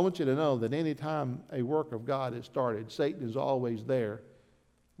 I want you to know that any time a work of God is started, Satan is always there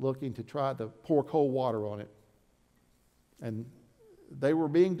looking to try to pour cold water on it. And they were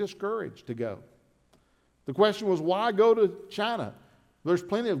being discouraged to go. The question was, why go to China? There's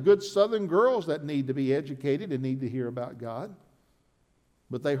plenty of good Southern girls that need to be educated and need to hear about God.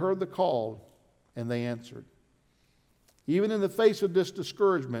 But they heard the call and they answered. Even in the face of this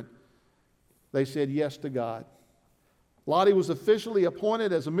discouragement, they said yes to God. Lottie was officially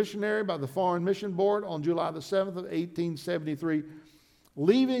appointed as a missionary by the Foreign Mission Board on July the 7th of 1873,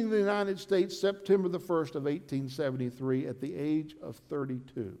 leaving the United States September the 1st of 1873 at the age of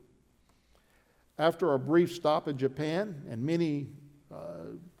 32. After a brief stop in Japan and many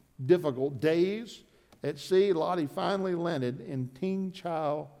difficult days at sea, Lottie finally landed in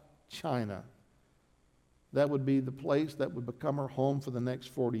Tingchao, China. That would be the place that would become her home for the next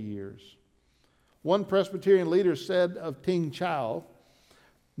 40 years. One Presbyterian leader said of Tingchao,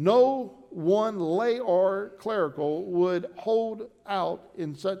 "No one lay or clerical would hold out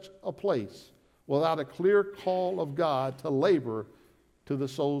in such a place without a clear call of God to labor to the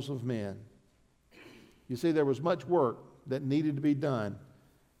souls of men." You see, there was much work that needed to be done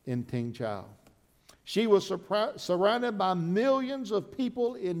in Tingchao. She was surrounded by millions of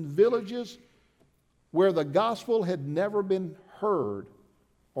people in villages where the gospel had never been heard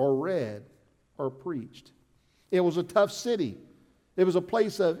or read or preached. It was a tough city. It was a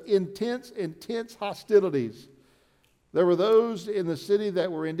place of intense hostilities. There were those in the city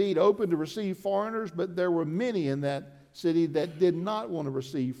that were indeed open to receive foreigners, but there were many in that city that did not want to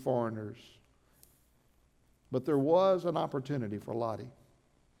receive foreigners. But there was an opportunity for Lottie.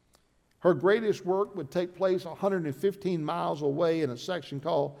 Her greatest work would take place 115 miles away in a section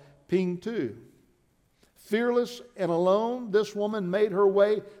called Pingtu. Fearless and alone, this woman made her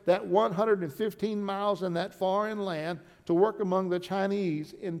way that 115 miles in that foreign land to work among the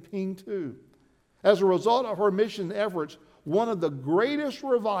Chinese in Pingtu. As a result of her mission efforts, one of the greatest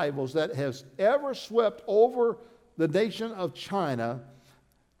revivals that has ever swept over the nation of China,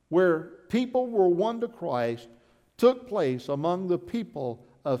 where people were won to Christ, took place among the people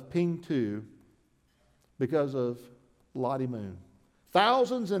of Pingtu because of Lottie Moon.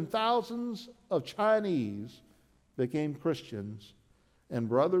 Thousands and thousands of Chinese became Christians and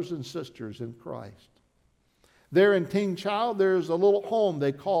brothers and sisters in Christ. There in Tingchao, there's a little home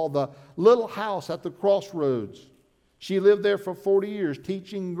they call the Little House at the Crossroads. She lived there for 40 years,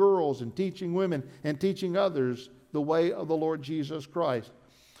 teaching girls and teaching women and teaching others the way of the Lord Jesus Christ.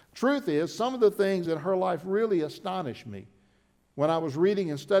 Truth is, some of the things in her life really astonished me. When I was reading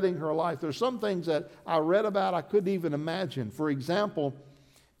and studying her life, there's some things that I read about I couldn't even imagine. For example,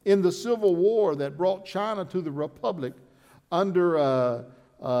 in the Civil War that brought China to the Republic under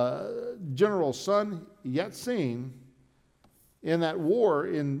General Sun Yat-sen, in that war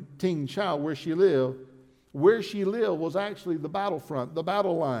in Tingchao where she lived was actually the battlefront, the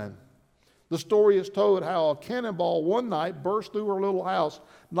battle line. The story is told how a cannonball one night burst through her little house,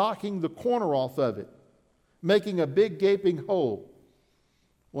 knocking the corner off of it, making a big gaping hole.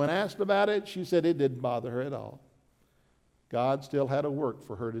 When asked about it, she said it didn't bother her at all. God still had a work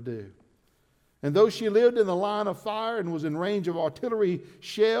for her to do. And though she lived in the line of fire and was in range of artillery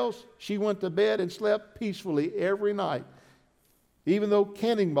shells, she went to bed and slept peacefully every night, even though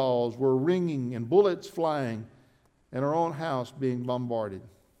cannonballs were ringing and bullets flying and her own house being bombarded.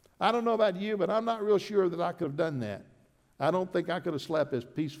 I don't know about you, but I'm not real sure that I could have done that. I don't think I could have slept as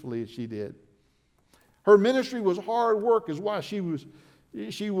peacefully as she did. Her ministry was hard work, is why she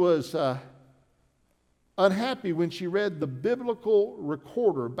was unhappy when she read the biblical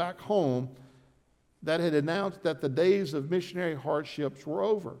recorder back home that had announced that the days of missionary hardships were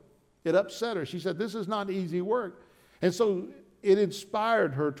over. It upset her. She said, this is not easy work. And so it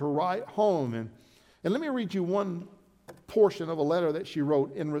inspired her to write home. And let me read you one portion of a letter that she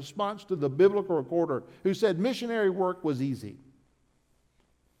wrote in response to the biblical recorder who said missionary work was easy.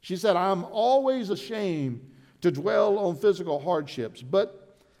 She said, I'm always ashamed to dwell on physical hardships,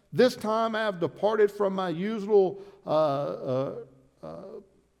 but this time I have departed from my usual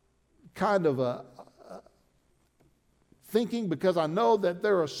kind of thinking, because I know that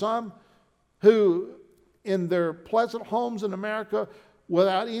there are some who in their pleasant homes in America,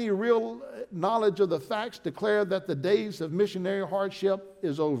 without any real knowledge of the facts, declare that the days of missionary hardship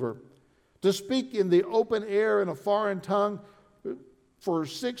is over. To speak in the open air in a foreign tongue for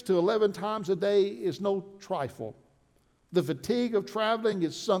 6 to 11 times a day is no trifle. The fatigue of traveling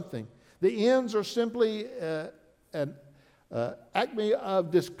is something. The ends are simply an acme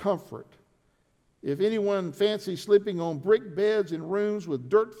of discomfort. If anyone fancies sleeping on brick beds in rooms with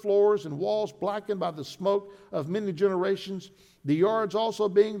dirt floors and walls blackened by the smoke of many generations, the yards also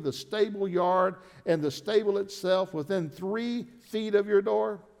being the stable yard and the stable itself within 3 feet of your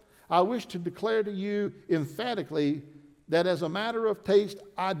door, I wish to declare to you emphatically that as a matter of taste,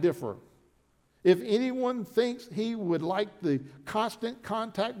 I differ. If anyone thinks he would like the constant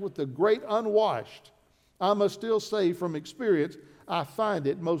contact with the great unwashed, I must still say from experience, I find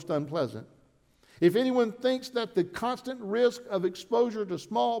it most unpleasant. If anyone thinks that the constant risk of exposure to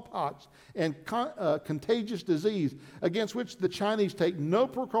smallpox and contagious disease, against which the Chinese take no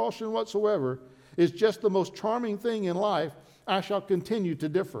precaution whatsoever, is just the most charming thing in life, I shall continue to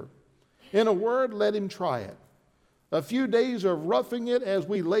differ. In a word, let him try it. A few days of roughing it, as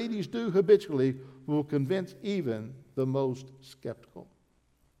we ladies do habitually, will convince even the most skeptical.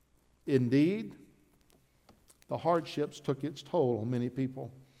 Indeed, the hardships took its toll on many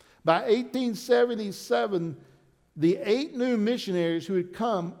people. By 1877, the 8 new missionaries who had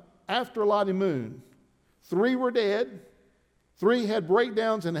come after Lottie Moon, 3 were dead, 3 had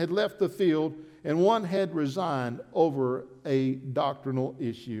breakdowns and had left the field, and 1 had resigned over a doctrinal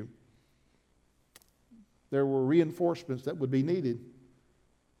issue. There were reinforcements that would be needed.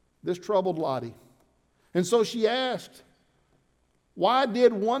 This troubled Lottie. And so she asked, why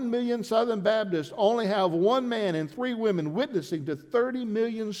did 1 million Southern Baptists only have 1 man and 3 women witnessing to 30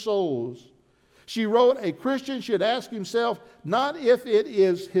 million souls? She wrote, a Christian should ask himself not if it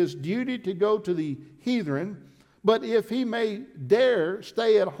is his duty to go to the heathen, but if he may dare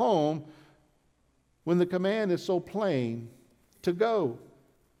stay at home when the command is so plain to go.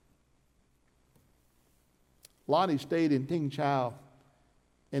 Lottie stayed in Ting Chau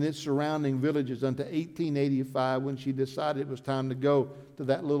and its surrounding villages until 1885, when she decided it was time to go to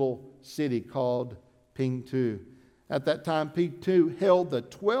that little city called Pingtu. At that time, Pingtu held the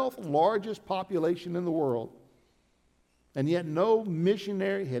 12th largest population in the world, and yet no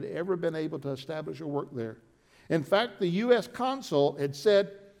missionary had ever been able to establish a work there. In fact, the U.S. consul had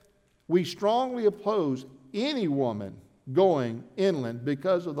said, we strongly oppose any woman going inland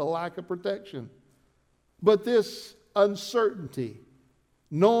because of the lack of protection. But this uncertainty,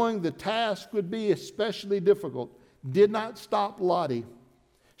 knowing the task would be especially difficult, did not stop Lottie.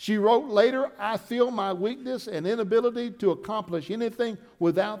 She wrote later, I feel my weakness and inability to accomplish anything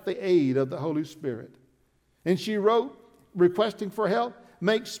without the aid of the Holy Spirit. And she wrote, requesting for help,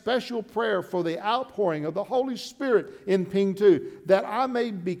 make special prayer for the outpouring of the Holy Spirit in Pingtu, that I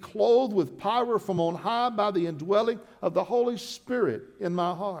may be clothed with power from on high by the indwelling of the Holy Spirit in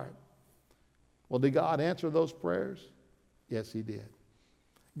my heart. Well, did God answer those prayers? Yes, He did.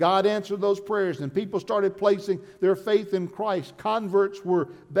 God answered those prayers, and people started placing their faith in Christ. Converts were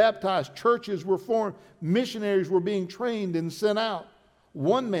baptized, churches were formed, missionaries were being trained and sent out.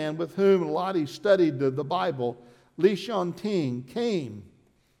 One man with whom Lottie studied the Bible, Li Shanting, came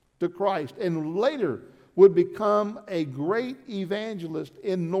to Christ and later would become a great evangelist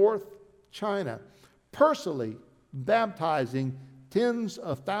in North China, personally baptizing tens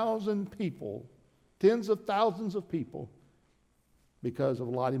of thousands of people because of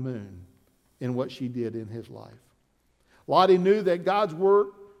Lottie Moon and what she did in his life. Lottie knew that God's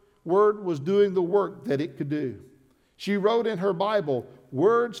word was doing the work that it could do. She wrote in her Bible,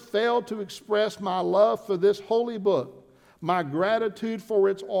 words fail to express my love for this holy book, my gratitude for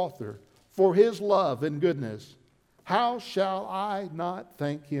its author, for his love and goodness. How shall I not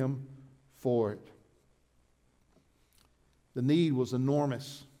thank him for it? The need was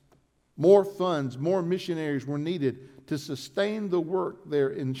enormous. More funds, more missionaries were needed to sustain the work there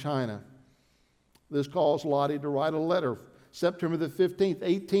in China. This caused Lottie to write a letter, September the 15th,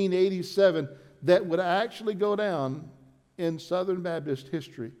 1887, that would actually go down in Southern Baptist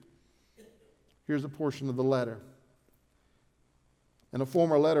history. Here's a portion of the letter. In a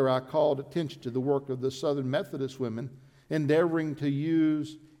former letter, I called attention to the work of the Southern Methodist women, endeavoring to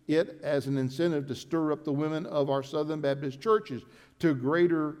use it as an incentive to stir up the women of our Southern Baptist churches to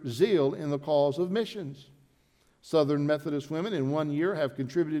greater zeal in the cause of missions. Southern Methodist women in 1 year have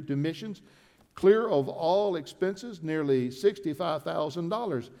contributed to missions, clear of all expenses, nearly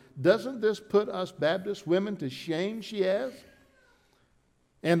 $65,000. Doesn't this put us Baptist women to shame, she asks?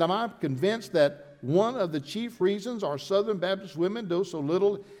 And am I convinced that one of the chief reasons our Southern Baptist women do so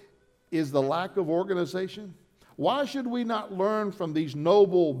little is the lack of organization? Why should we not learn from these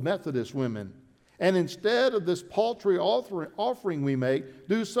noble Methodist women? And instead of this paltry offering we make,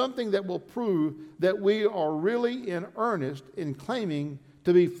 do something that will prove that we are really in earnest in claiming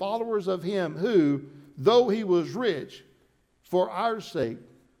to be followers of him who, though he was rich, for our sake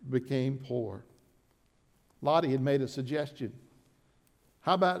became poor. Lottie had made a suggestion.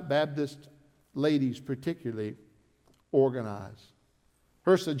 How about Baptist ladies particularly organize?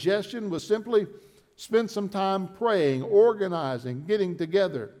 Her suggestion was simply spend some time praying, organizing, getting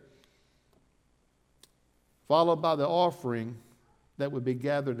together, followed by the offering that would be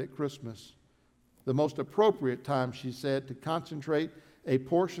gathered at Christmas. The most appropriate time, she said, to concentrate a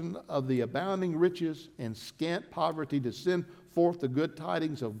portion of the abounding riches and scant poverty to send forth the good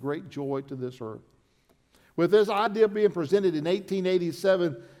tidings of great joy to this earth. With this idea being presented in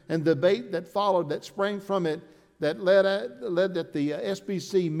 1887 and debate that followed, that sprang from it, that led at the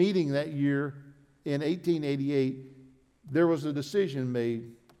SBC meeting that year in 1888, there was a decision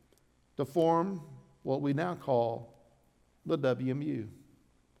made to form what we now call the WMU,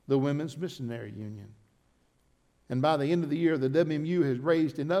 the Women's Missionary Union. And by the end of the year, the WMU has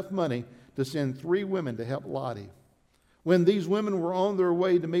raised enough money to send 3 women to help Lottie. When these women were on their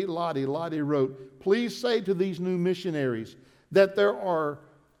way to meet Lottie, Lottie wrote, "Please say to these new missionaries that they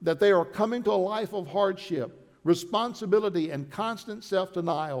are coming to a life of hardship, responsibility, and constant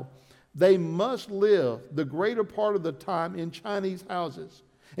self-denial. They must live the greater part of the time in Chinese houses,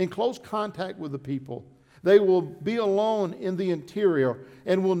 in close contact with the people. They will be alone in the interior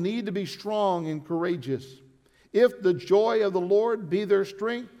and will need to be strong and courageous. If the joy of the Lord be their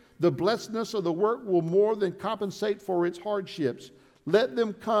strength, the blessedness of the work will more than compensate for its hardships. Let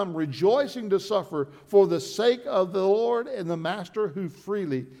them come rejoicing to suffer for the sake of the Lord and the Master who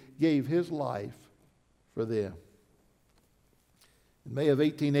freely gave his life for them." In May of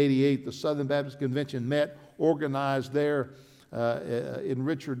 1888, the Southern Baptist Convention met, organized there in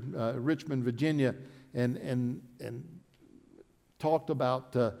Richmond, Virginia, and talked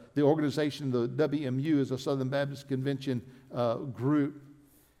about the organization of the WMU as a Southern Baptist Convention group.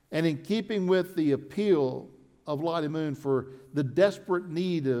 And in keeping with the appeal of Lottie Moon for the desperate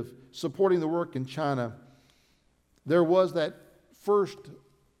need of supporting the work in China, there was that first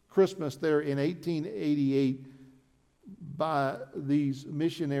Christmas there in 1888 by these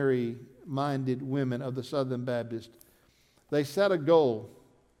missionary-minded women of the Southern Baptist. They set a goal.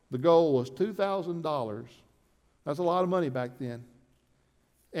 The goal was $2,000. That's a lot of money back then.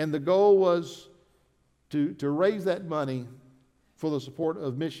 And the goal was to raise that money for the support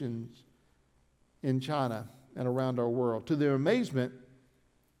of missions in China and around our world. To their amazement,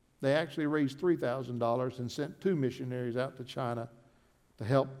 they actually raised $3,000 and sent 2 missionaries out to China to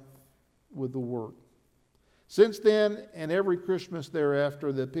help with the work. Since then, and every Christmas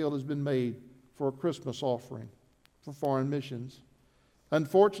thereafter, the appeal has been made for a Christmas offering for foreign missions.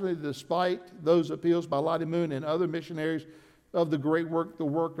 Unfortunately, despite those appeals by Lottie Moon and other missionaries of the great work, the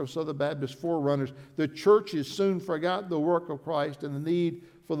work of Southern Baptist forerunners, the churches soon forgot the work of Christ and the need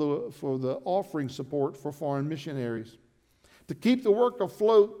for the offering support for foreign missionaries. To keep the work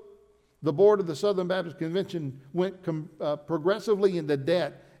afloat, the board of the Southern Baptist Convention went progressively into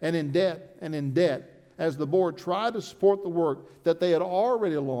debt and in debt and in debt as the board tried to support the work that they had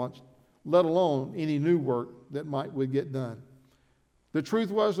already launched, let alone any new work that would get done. The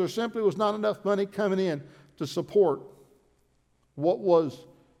truth was there simply was not enough money coming in to support what was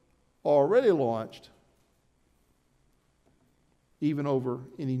already launched, even over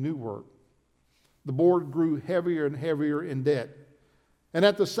any new work. The board grew heavier and heavier in debt. And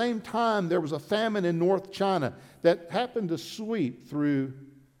at the same time, there was a famine in North China that happened to sweep through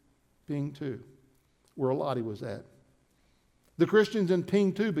Pingtu, where Lottie was at. The Christians in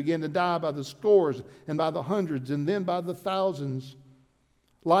Pingtu began to die by the scores and by the hundreds and then by the thousands.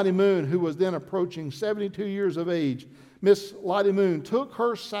 Lottie Moon, who was then approaching 72 years of age, Miss Lottie Moon took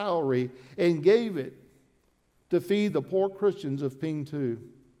her salary and gave it to feed the poor Christians of Pingtu.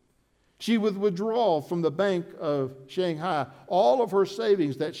 She would withdraw from the Bank of Shanghai all of her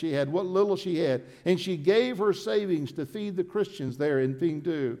savings that she had, what little she had, and she gave her savings to feed the Christians there in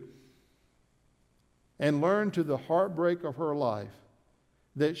Pingtu, and learned to the heartbreak of her life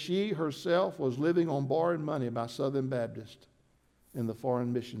that she herself was living on borrowed money by Southern Baptist and the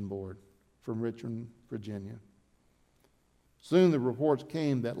Foreign Mission Board from Richmond, Virginia. Soon the reports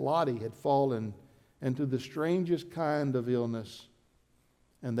came that Lottie had fallen into the strangest kind of illness,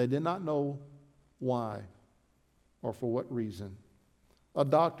 and they did not know why or for what reason. A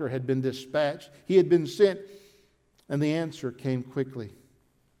doctor had been dispatched. He had been sent, and the answer came quickly.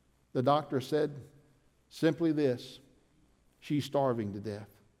 The doctor said simply this: she's starving to death.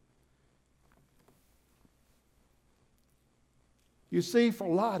 You see, for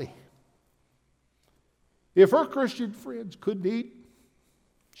Lottie, if her Christian friends couldn't eat,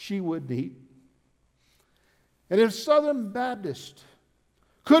 she wouldn't eat. And if Southern Baptist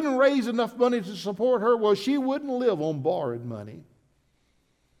couldn't raise enough money to support her, well, she wouldn't live on borrowed money.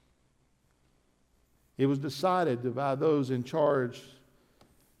 It was decided by those in charge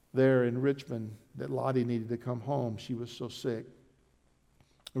there in Richmond that Lottie needed to come home. She was so sick.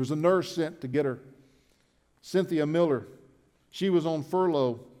 There was a nurse sent to get her, Cynthia Miller. She was on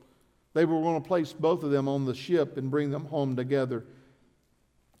furlough. They were going to place both of them on the ship and bring them home together.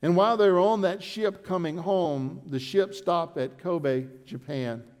 And while they were on that ship coming home, the ship stopped at Kobe,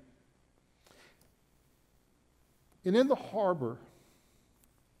 Japan. And in the harbor,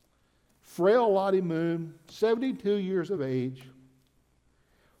 frail Lottie Moon, 72 years of age,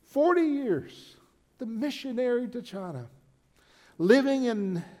 40 years, the missionary to China, living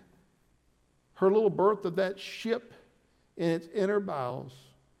in her little berth of that ship in its inner bowels,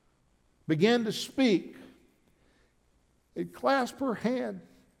 began to speak and clasp her hand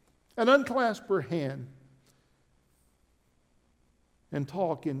and unclasp her hand and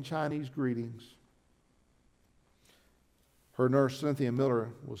talk in Chinese greetings. Her nurse, Cynthia Miller,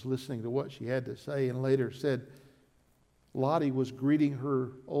 was listening to what she had to say and later said Lottie was greeting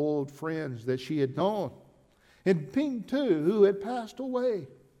her old friends that she had known in Ping Tu, who had passed away,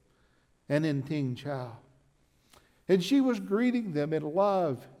 and in Ting Chao. And she was greeting them in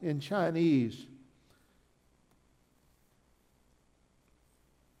love in Chinese.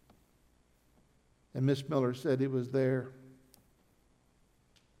 And Miss Miller said it was there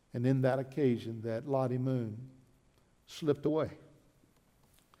and in that occasion that Lottie Moon slipped away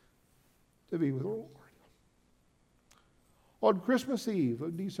to be with the Lord. On Christmas Eve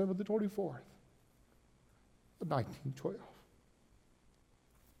of December the 24th of 1912.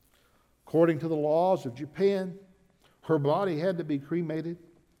 According to the laws of Japan, her body had to be cremated,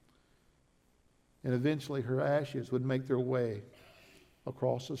 and eventually her ashes would make their way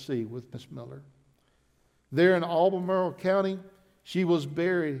across the sea with Miss Miller. There in Albemarle County, she was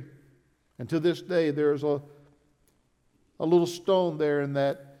buried, and to this day there's a little stone there in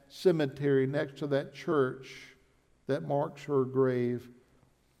that cemetery next to that church that marks her grave,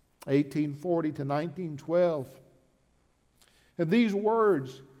 1840 to 1912. And these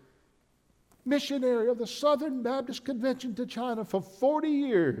words, missionary of the Southern Baptist Convention to China for 40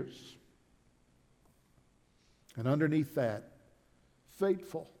 years. And underneath that,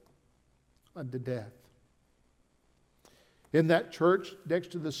 faithful unto death. In that church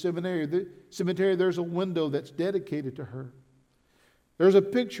next to the cemetery, there's a window that's dedicated to her. There's a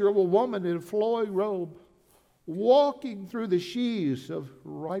picture of a woman in a flowing robe walking through the sheaves of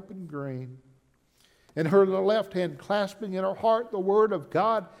ripened grain. And her left hand clasping in her heart the Word of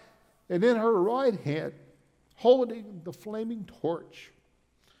God, and in her right hand holding the flaming torch.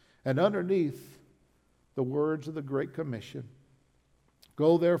 And underneath, the words of the Great Commission.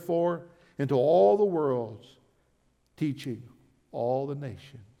 Go therefore into all the worlds, teaching all the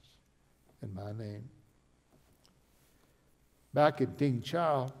nations in my name. Back in Ting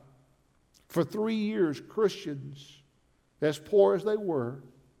Chao, for 3 years, Christians, as poor as they were,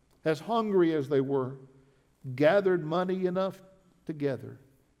 as hungry as they were, gathered money enough together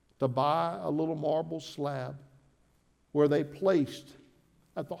to buy a little marble slab where they placed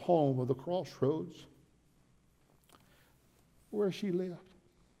at the home of the crossroads where she lived.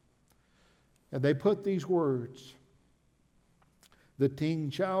 And they put these words, the Ting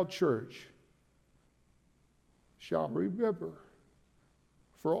Chao Church shall remember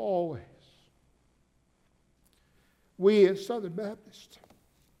for always. We as Southern Baptists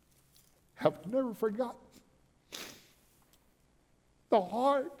have never forgotten the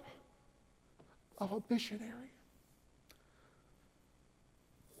heart of a missionary.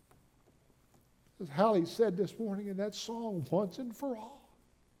 As Hallie said this morning in that song, once and for all,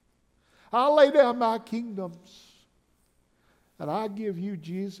 I lay down my kingdoms and I give you,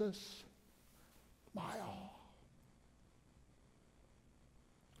 Jesus, my all.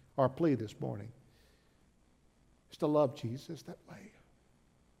 Our plea this morning is to love Jesus that way.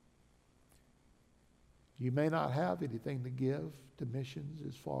 You may not have anything to give to missions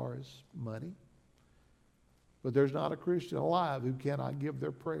as far as money, but there's not a Christian alive who cannot give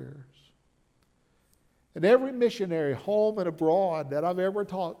their prayers. And every missionary, home and abroad, that I've ever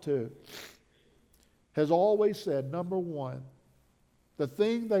talked to has always said, number one, the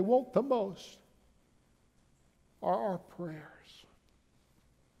thing they want the most are our prayers.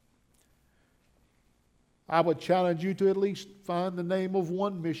 I would challenge you to at least find the name of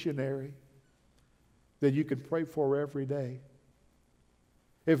one missionary that you can pray for every day.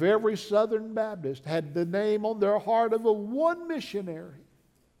 If every Southern Baptist had the name on their heart of a one missionary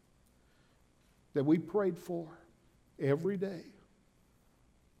that we prayed for every day,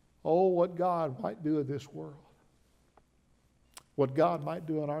 oh, what God might do in this world. What God might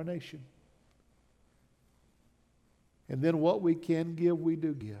do in our nation. And then what we can give, we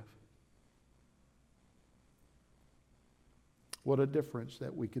do give. What a difference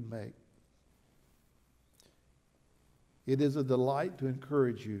that we can make. It is a delight to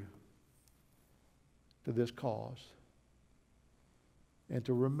encourage you to this cause and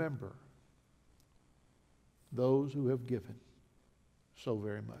to remember those who have given so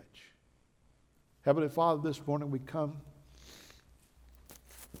very much. Heavenly Father, this morning we come.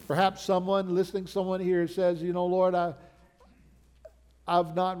 Perhaps someone listening, someone here says, you know, Lord, I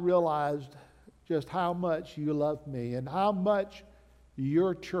I've not realized just how much you love me and how much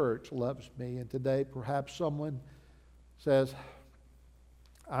your church loves me. And today perhaps someone says,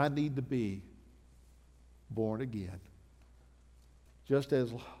 I need to be born again. Just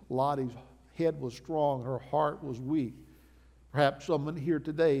as Lottie's head was strong, her heart was weak. Perhaps someone here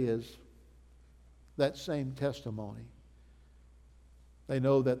today is that same testimony. They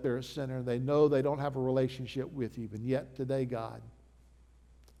know that they're a sinner. They know they don't have a relationship with you. And yet today, God,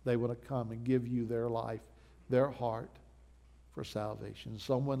 they want to come and give you their life, their heart for salvation.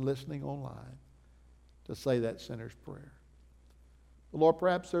 Someone listening online to say that sinner's prayer. Lord,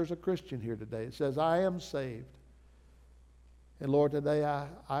 perhaps there's a Christian here today that says, I am saved. And Lord, today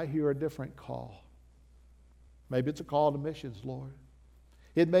I hear a different call. Maybe it's a call to missions, Lord.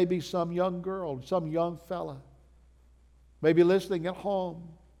 It may be some young girl, some young fella, maybe listening at home,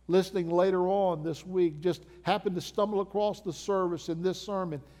 listening later on this week, just happened to stumble across the service in this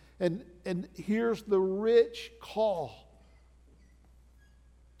sermon, and here's the rich call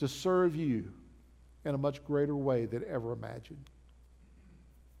to serve you in a much greater way than ever imagined.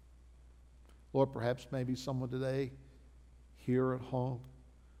 Lord, perhaps maybe someone today here at home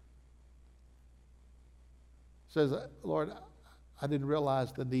says, Lord, I didn't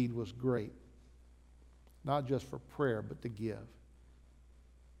realize the need was great, not just for prayer, but to give.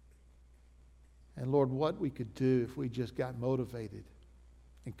 And Lord, what we could do if we just got motivated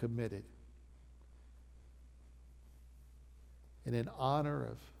and committed. And in honor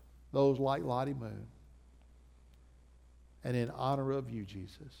of those like Lottie Moon, and in honor of you,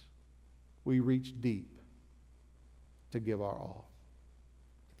 Jesus, we reach deep to give our all.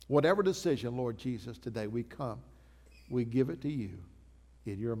 Whatever decision, Lord Jesus, today we come, we give it to you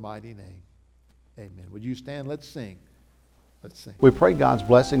in your mighty name. Amen. Would you stand? Let's sing. Let's sing. We pray God's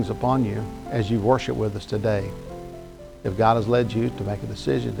blessings upon you as you worship with us today. If God has led you to make a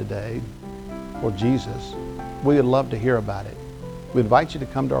decision today for Jesus, we would love to hear about it. We invite you to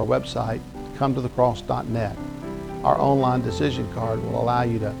come to our website, cometothecross.net. Our online decision card will allow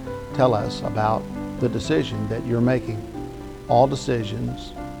you to tell us about the decision that you're making. All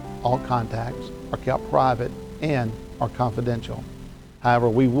decisions, all contacts are kept private and are confidential. However,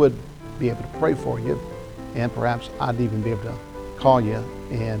 we would be able to pray for you, and perhaps I'd even be able to call you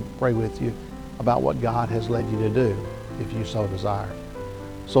and pray with you about what God has led you to do if you so desire.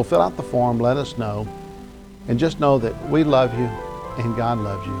 So fill out the form, let us know, and just know that we love you and God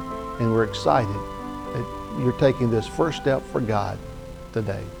loves you, and we're excited that you're taking this first step for God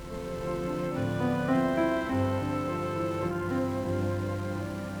today.